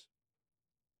realities.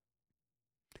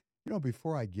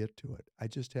 Before I get to it, I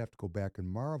just have to go back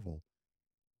and marvel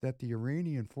that the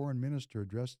Iranian foreign minister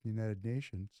addressing the United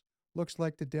Nations looks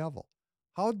like the devil.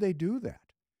 How'd they do that?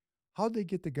 How'd they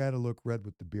get the guy to look red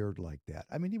with the beard like that?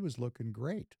 I mean, he was looking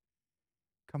great.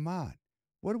 Come on.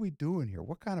 What are we doing here?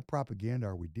 What kind of propaganda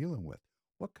are we dealing with?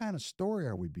 What kind of story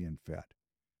are we being fed?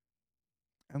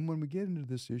 And when we get into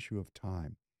this issue of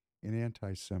time and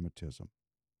anti-Semitism,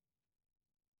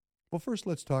 well, first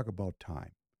let's talk about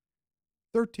time.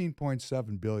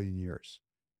 13.7 billion years.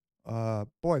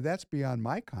 Boy, that's beyond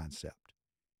my concept.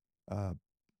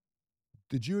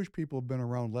 The Jewish people have been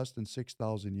around less than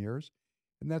 6,000 years,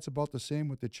 and that's about the same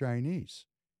with the Chinese.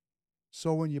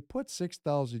 So when you put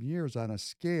 6,000 years on a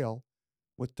scale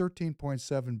with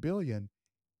 13.7 billion,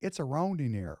 it's a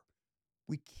rounding error.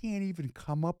 We can't even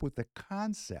come up with the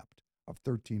concept of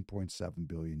 13.7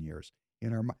 billion years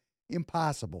in our mind.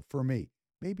 Impossible for me.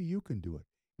 Maybe you can do it.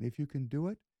 And if you can do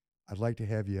it, I'd like to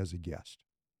have you as a guest.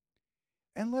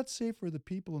 And let's say for the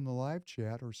people in the live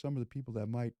chat or some of the people that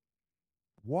might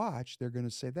watch, they're going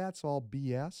to say, that's all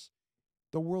BS.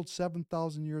 The world's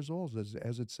 7,000 years old,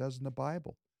 as it says in the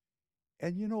Bible.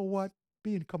 And you know what?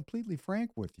 Being completely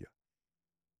frank with you,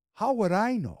 how would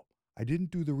I know? I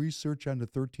didn't do the research on the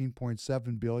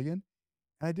 13.7 billion,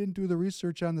 and I didn't do the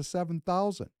research on the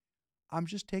 7,000. I'm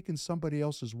just taking somebody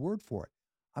else's word for it.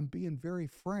 I'm being very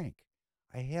frank.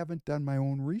 I haven't done my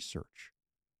own research.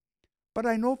 But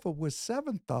I know if it was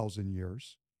 7,000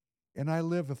 years, and I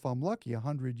live, if I'm lucky,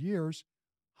 100 years,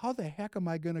 how the heck am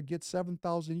I going to get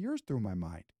 7,000 years through my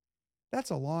mind? That's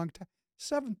a long time.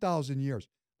 7,000 years.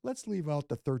 Let's leave out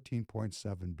the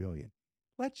 13.7 billion.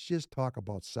 Let's just talk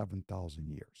about 7,000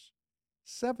 years.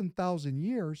 7,000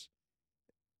 years?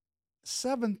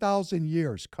 7,000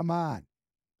 years. Come on.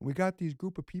 We got these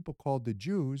group of people called the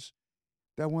Jews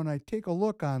that when I take a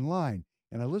look online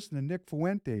and I listen to Nick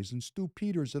Fuentes and Stu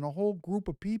Peters and a whole group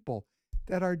of people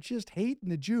that are just hating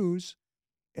the Jews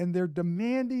and they're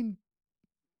demanding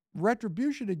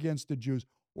retribution against the Jews,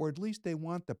 or at least they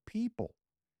want the people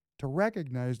to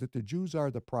recognize that the Jews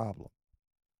are the problem.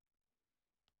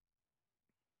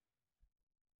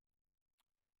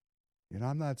 And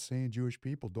I'm not saying Jewish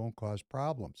people don't cause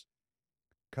problems,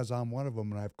 because I'm one of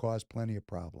them and I've caused plenty of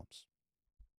problems.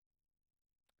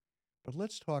 But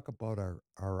let's talk about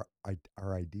our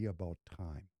idea about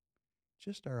time,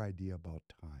 just our idea about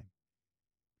time.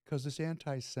 Because this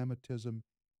anti-Semitism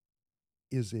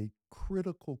is a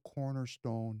critical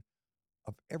cornerstone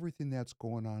of everything that's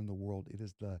going on in the world. It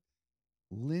is the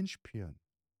linchpin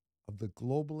of the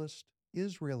globalist.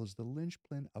 Israel is the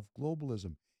linchpin of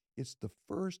globalism. It's the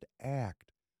first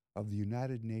act of the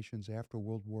United Nations after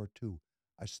World War II,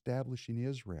 establishing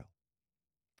Israel,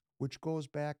 which goes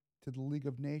back to the League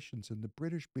of Nations and the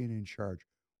British being in charge,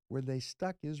 where they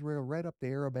stuck Israel right up the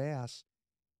Arab ass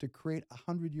to create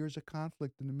 100 years of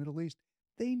conflict in the Middle East.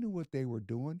 They knew what they were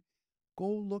doing. Go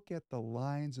look at the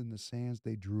lines in the sands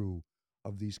they drew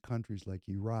of these countries like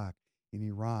Iraq and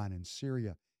Iran and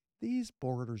Syria. These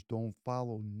borders don't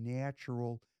follow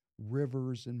natural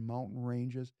rivers and mountain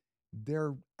ranges.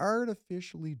 They're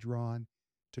artificially drawn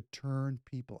to turn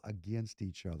people against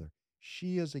each other.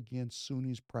 Shias against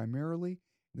Sunnis primarily.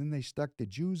 Then they stuck the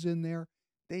Jews in there.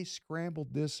 They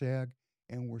scrambled this egg,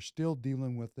 and we're still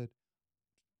dealing with it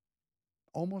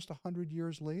almost 100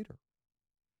 years later.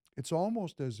 It's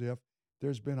almost as if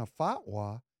there's been a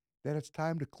fatwa that it's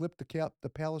time to clip the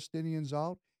Palestinians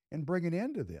out and bring an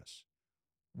end to this,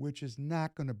 which is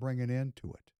not going to bring an end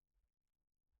to it.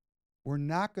 We're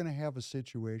not going to have a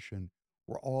situation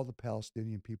where all the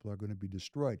Palestinian people are going to be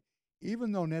destroyed,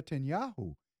 even though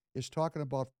Netanyahu is talking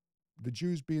about the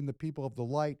Jews being the people of the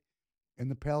light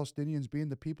and the Palestinians being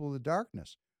the people of the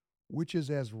darkness, which is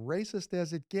as racist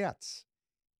as it gets.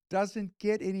 Doesn't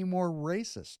get any more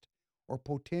racist or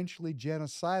potentially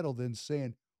genocidal than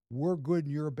saying, we're good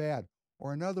and you're bad.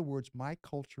 Or in other words, my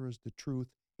culture is the truth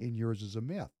and yours is a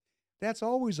myth. That's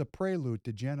always a prelude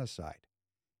to genocide.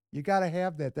 You got to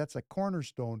have that. That's a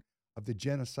cornerstone of the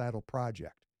genocidal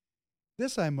project.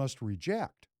 This I must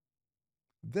reject.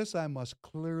 This I must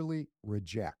clearly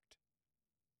reject.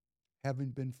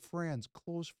 Having been friends,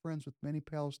 close friends with many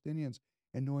Palestinians,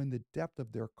 and knowing the depth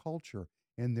of their culture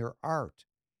and their art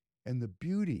and the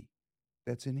beauty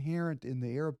that's inherent in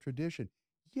the Arab tradition.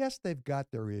 Yes, they've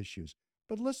got their issues.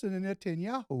 But listen to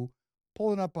Netanyahu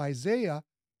pulling up Isaiah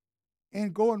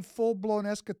and going full-blown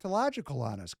eschatological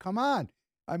on us. Come on.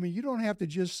 I mean, you don't have to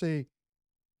just say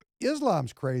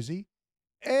Islam's crazy.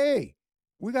 Hey,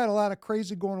 we got a lot of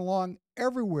crazy going along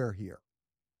everywhere here.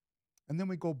 And then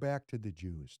we go back to the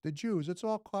Jews. The Jews, it's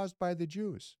all caused by the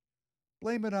Jews.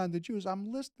 Blame it on the Jews.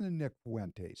 I'm listening to Nick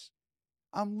Fuentes.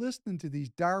 I'm listening to these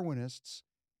Darwinists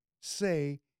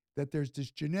say that there's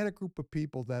this genetic group of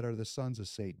people that are the sons of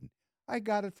Satan. I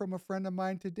got it from a friend of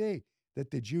mine today that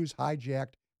the Jews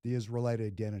hijacked the Israelite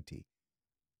identity.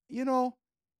 You know,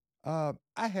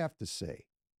 I have to say,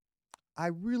 I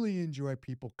really enjoy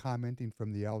people commenting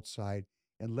from the outside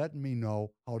and letting me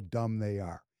know how dumb they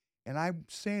are. And I'm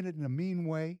saying it in a mean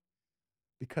way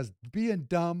because being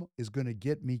dumb is going to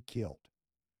get me killed.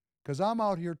 Because I'm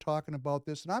out here talking about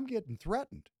this and I'm getting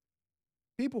threatened.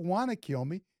 People want to kill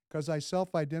me because I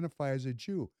self-identify as a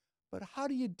Jew. But how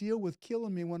do you deal with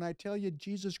killing me when I tell you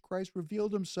Jesus Christ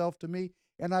revealed himself to me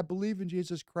and I believe in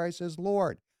Jesus Christ as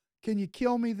Lord? Can you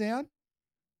kill me then?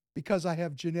 Because I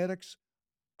have genetics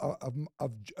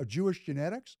of Jewish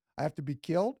genetics? I have to be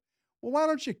killed? Well, why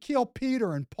don't you kill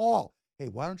Peter and Paul? Hey,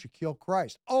 why don't you kill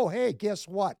Christ? Oh, hey, guess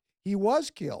what? He was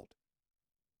killed.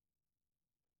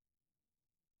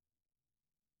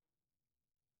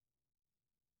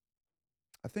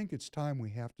 I think it's time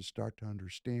we have to start to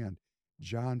understand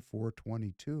John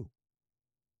 4:22.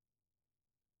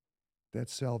 That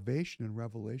salvation and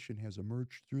revelation has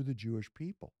emerged through the Jewish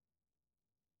people.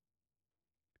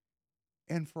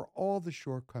 And for all the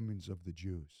shortcomings of the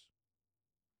Jews,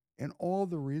 and all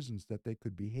the reasons that they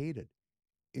could be hated,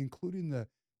 including the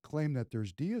claim that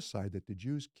there's deicide, that the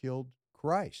Jews killed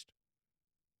Christ,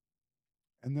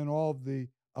 and then all of the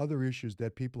other issues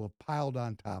that people have piled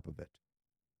on top of it.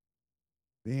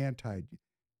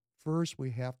 First,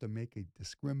 we have to make a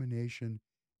discrimination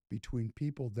between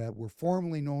people that were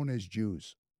formerly known as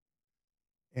Jews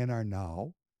and are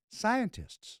now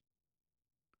scientists,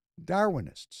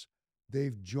 Darwinists.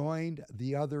 They've joined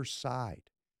the other side.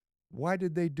 Why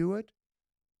did they do it?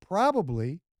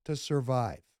 Probably to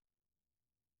survive.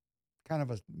 Kind of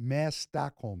a mass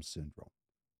Stockholm syndrome.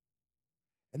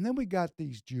 And then we got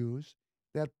these Jews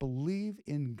that believe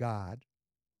in God,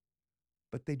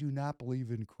 but they do not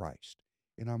believe in Christ.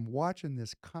 And I'm watching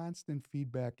this constant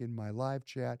feedback in my live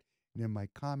chat and in my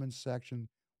comments section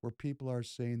where people are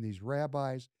saying these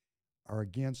rabbis are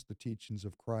against the teachings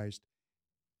of Christ.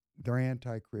 They're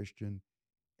anti-Christian.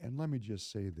 And let me just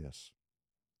say this.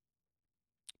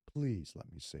 Please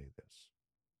let me say this.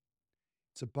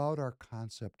 It's about our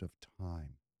concept of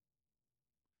time.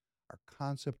 Our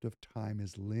concept of time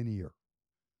is linear.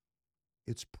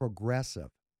 It's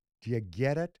progressive. Do you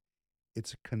get it?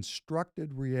 It's a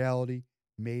constructed reality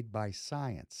made by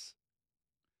science.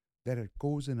 That it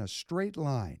goes in a straight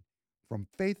line from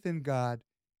faith in God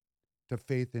to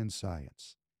faith in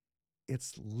science.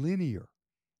 It's linear,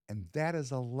 and that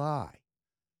is a lie.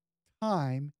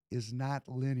 Time is not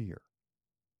linear.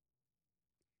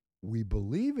 We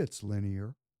believe it's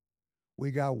linear.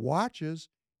 We got watches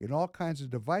and all kinds of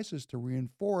devices to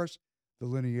reinforce the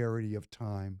linearity of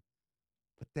time,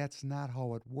 but that's not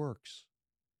how it works.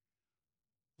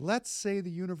 Let's say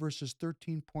the universe is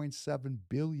 13.7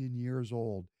 billion years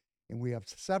old and we have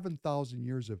 7,000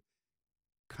 years of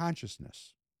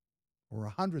consciousness or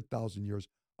 100,000 years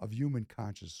of human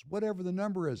consciousness. Whatever the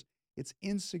number is, it's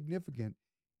insignificant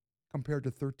compared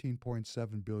to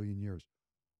 13.7 billion years.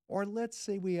 Or let's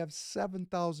say we have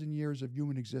 7,000 years of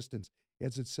human existence,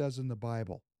 as it says in the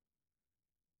Bible.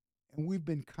 And we've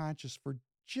been conscious for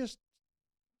just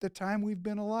the time we've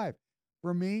been alive.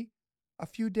 For me, a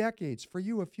few decades. For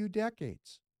you, a few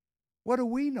decades. What do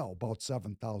we know about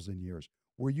 7,000 years?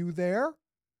 Were you there?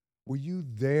 Were you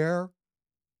there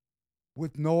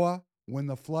with Noah when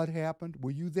the flood happened?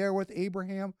 Were you there with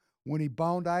Abraham when he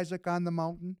bound Isaac on the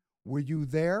mountain? Were you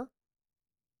there?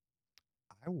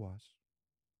 I was.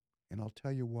 And I'll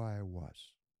tell you why I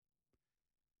was.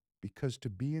 Because to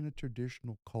be in a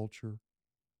traditional culture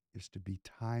is to be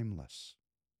timeless.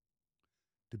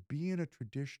 To be in a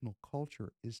traditional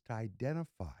culture is to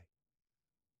identify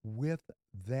with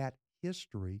that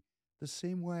history the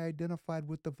same way I identified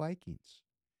with the Vikings.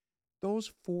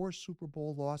 Those 4 Super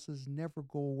Bowl losses never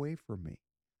go away from me,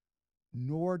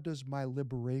 nor does my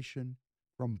liberation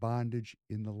from bondage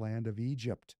in the land of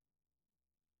Egypt.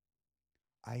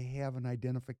 I have an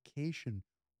identification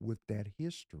with that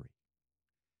history.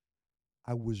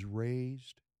 I was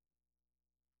raised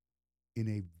in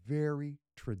a very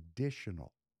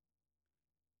traditional,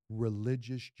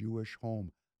 religious Jewish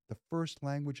home. The first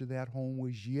language of that home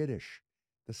was Yiddish.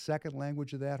 The second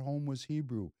language of that home was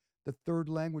Hebrew. The third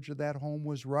language of that home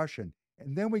was Russian.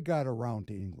 And then we got around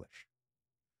to English.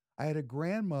 I had a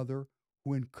grandmother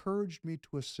who encouraged me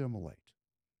to assimilate.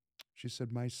 She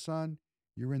said, my son,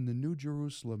 you're in the New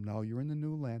Jerusalem now. You're in the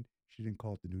new land. She didn't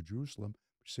call it the New Jerusalem.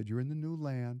 She said, you're in the new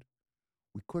land.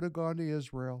 We could have gone to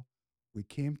Israel. We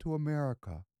came to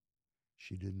America.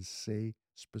 She didn't say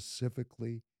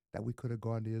specifically that we could have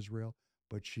gone to Israel,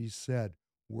 but she said,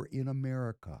 we're in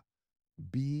America.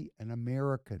 Be an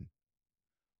American.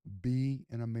 Be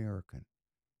an American.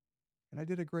 And I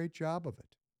did a great job of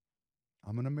it.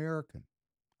 I'm an American.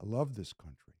 I love this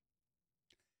country.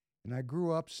 And I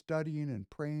grew up studying and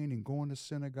praying and going to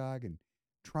synagogue and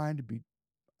trying to be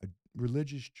a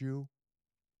religious Jew.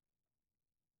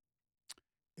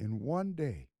 And one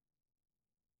day,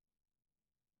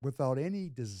 without any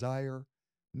desire,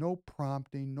 no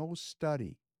prompting, no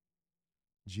study,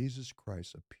 Jesus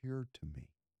Christ appeared to me.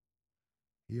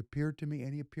 He appeared to me,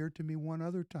 and he appeared to me one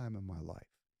other time in my life.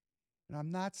 And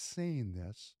I'm not saying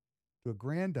this to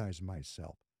aggrandize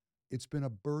myself. It's been a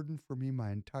burden for me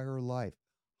my entire life.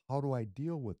 How do I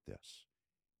deal with this?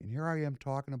 And here I am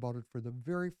talking about it for the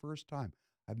very first time.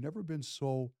 I've never been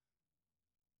so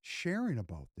sharing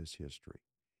about this history.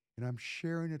 And I'm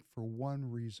sharing it for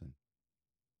one reason.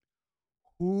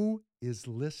 Who is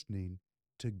listening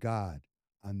to God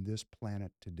on this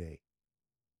planet today?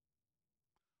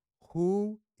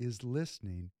 Who is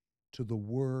listening to the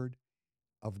Word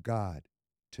of God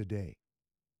today?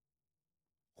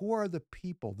 Who are the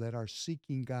people that are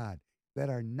seeking God, that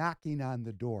are knocking on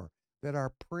the door, that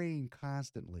are praying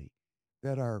constantly,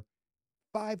 that are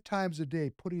 5 times a day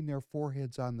putting their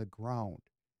foreheads on the ground,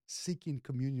 seeking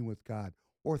communion with God,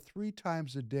 or 3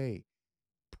 times a day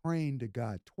praying to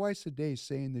God, twice a day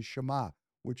saying the Shema,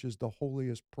 which is the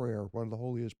holiest prayer, one of the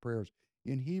holiest prayers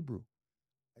in Hebrew,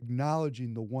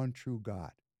 acknowledging the one true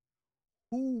God?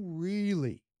 Who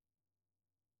really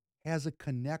has a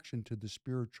connection to the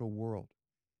spiritual world?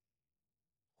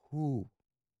 Who?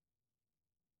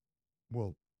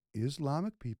 Well,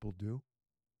 Islamic people do.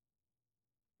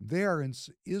 They are in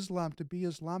Islam. To be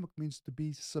Islamic means to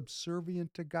be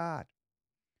subservient to God.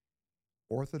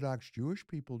 Orthodox Jewish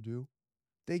people do.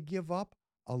 They give up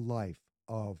a life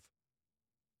of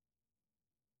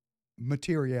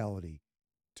materiality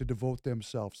to devote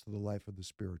themselves to the life of the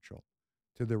spiritual,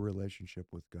 to their relationship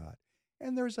with God.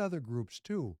 And there's other groups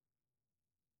too.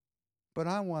 But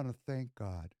I want to thank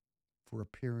God for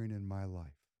appearing in my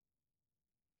life.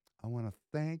 I want to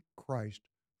thank Christ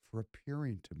for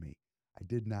appearing to me. I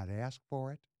did not ask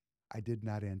for it. I did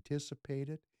not anticipate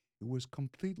it. It was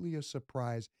completely a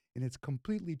surprise, and it's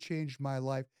completely changed my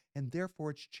life, and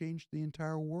therefore it's changed the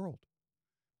entire world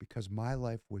because my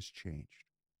life was changed.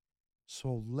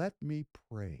 So let me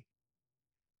pray.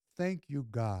 Thank you,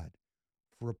 God,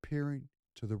 for appearing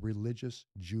to the religious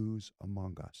Jews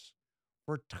among us.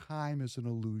 For time is an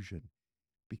illusion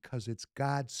because it's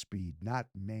God's speed, not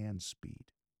man's speed.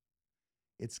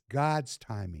 It's God's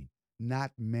timing,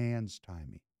 not man's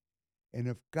timing. And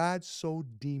if God so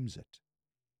deems it,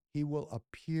 he will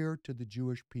appear to the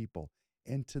Jewish people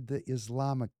and to the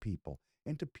Islamic people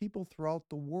and to people throughout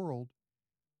the world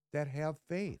that have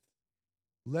faith.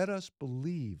 Let us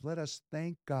believe, let us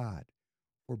thank God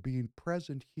for being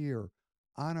present here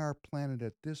on our planet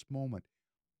at this moment,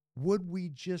 would we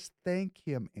just thank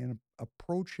him and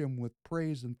approach him with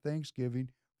praise and thanksgiving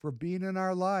for being in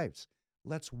our lives?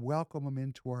 Let's welcome him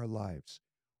into our lives.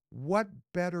 What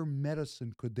better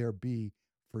medicine could there be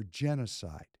for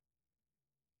genocide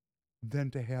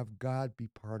than to have God be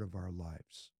part of our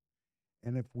lives?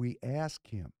 And if we ask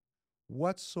him,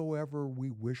 whatsoever we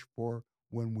wish for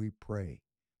when we pray,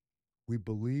 we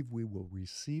believe we will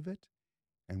receive it,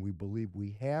 and we believe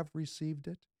we have received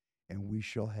it, and we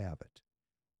shall have it.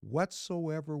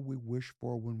 Whatsoever we wish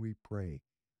for when we pray,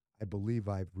 I believe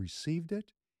I've received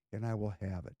it, and I will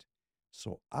have it.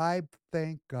 So I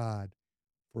thank God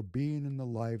for being in the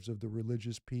lives of the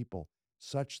religious people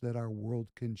such that our world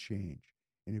can change.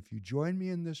 And if you join me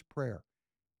in this prayer,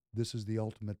 this is the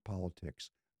ultimate politics,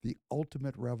 the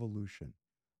ultimate revolution.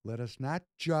 Let us not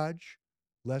judge,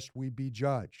 lest we be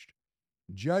judged.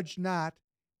 Judge not,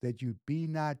 that you be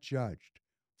not judged.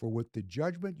 For with the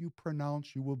judgment you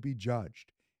pronounce, you will be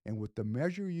judged. And with the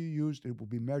measure you used, it will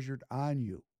be measured on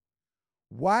you.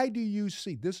 Why do you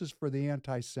see, this is for the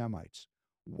anti-Semites,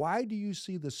 why do you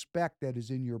see the speck that is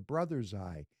in your brother's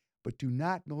eye, but do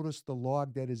not notice the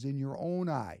log that is in your own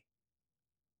eye?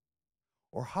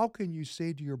 Or how can you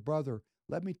say to your brother,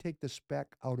 let me take the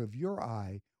speck out of your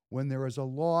eye, when there is a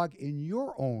log in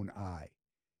your own eye?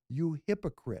 You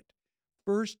hypocrite.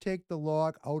 First take the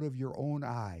log out of your own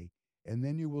eye, and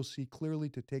then you will see clearly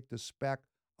to take the speck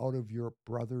out of your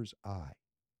brother's eye.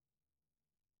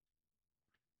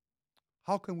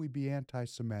 How can we be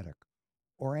anti-Semitic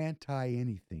or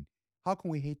anti-anything? How can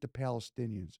we hate the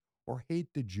Palestinians or hate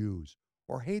the Jews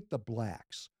or hate the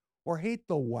blacks or hate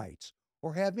the whites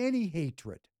or have any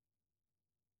hatred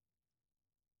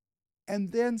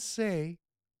and then say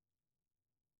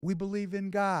we believe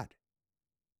in God?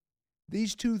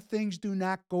 These two things do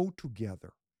not go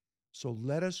together. So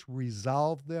let us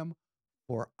resolve them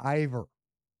forever,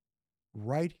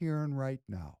 right here and right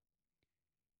now.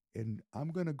 And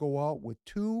I'm going to go out with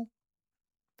two,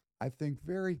 I think,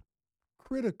 very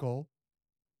critical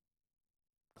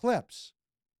clips.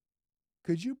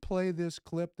 Could you play this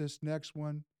clip, this next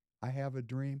one, I Have a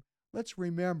Dream? Let's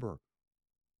remember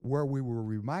where we were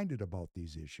reminded about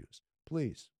these issues.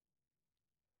 Please.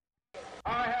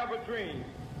 I have a dream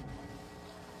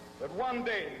that one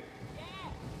day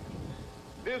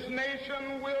this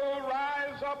nation will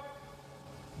rise up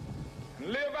and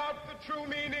live out the true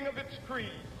meaning of its creed.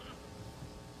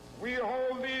 We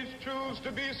hold these truths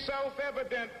to be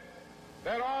self-evident,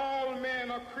 that all men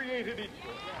are created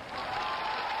equal.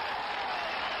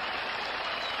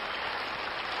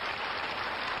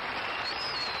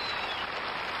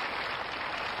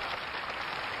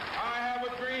 I have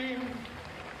a dream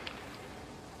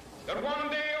that one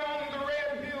day on the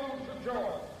red hills of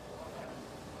Georgia,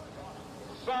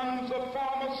 the sons of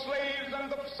former slaves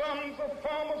and the sons of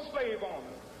former slave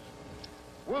owners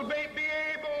will they be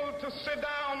able to sit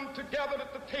down together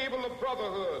at the table of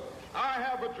brotherhood. I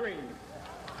have a dream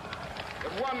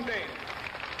that one day,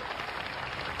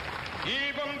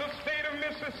 even the state of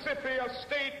Mississippi, a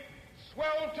state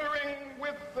sweltering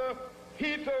with the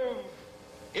heat of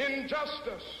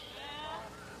injustice,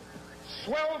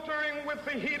 sweltering with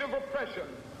the heat of oppression,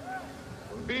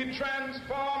 will be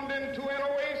transformed into an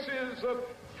oasis of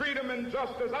freedom and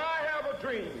justice. I have a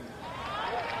dream.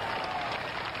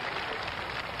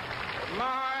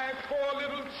 My four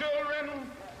little children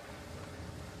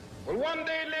will one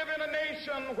day live in a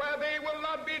nation where they will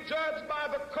not be judged by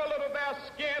the color of their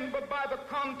skin, but by the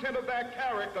content of their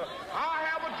character. I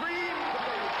have a dream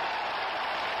today.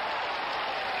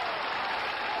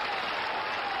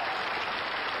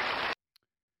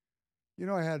 You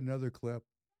know, I had another clip.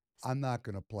 I'm not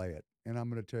going to play it, and I'm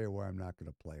going to tell you why I'm not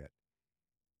going to play it.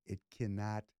 It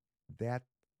cannot, that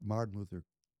Martin Luther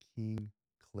King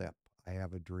clip, I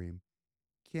Have a Dream,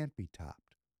 can't be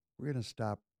topped. We're going to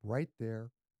stop right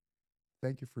there.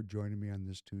 Thank you for joining me on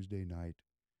this Tuesday night.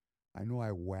 I know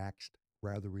I waxed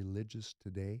rather religious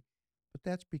today, but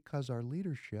that's because our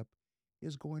leadership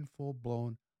is going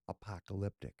full-blown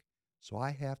apocalyptic. So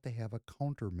I have to have a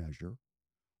countermeasure,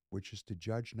 which is to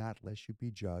judge not lest you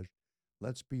be judged.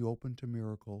 Let's be open to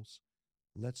miracles.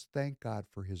 Let's thank God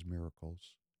for his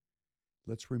miracles.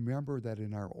 Let's remember that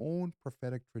in our own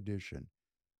prophetic tradition,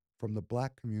 from the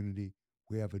black community,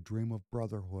 we have a dream of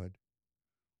brotherhood,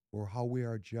 or how we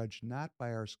are judged not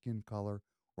by our skin color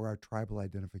or our tribal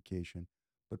identification,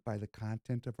 but by the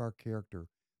content of our character,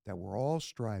 that we're all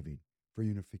striving for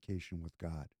unification with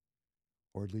God.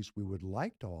 Or at least we would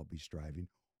like to all be striving,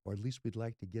 or at least we'd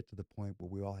like to get to the point where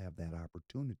we all have that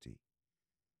opportunity.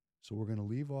 So we're going to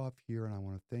leave off here, and I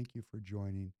want to thank you for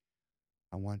joining.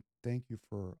 I want to thank you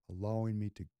for allowing me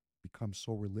to become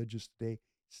so religious today.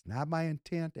 It's not my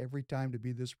intent every time to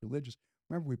be this religious.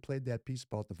 Remember, we played that piece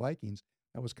about the Vikings.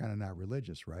 That was kind of not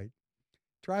religious, right?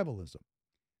 Tribalism.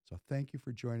 So thank you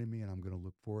for joining me, and I'm going to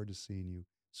look forward to seeing you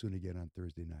soon again on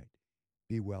Thursday night.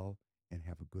 Be well and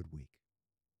have a good week.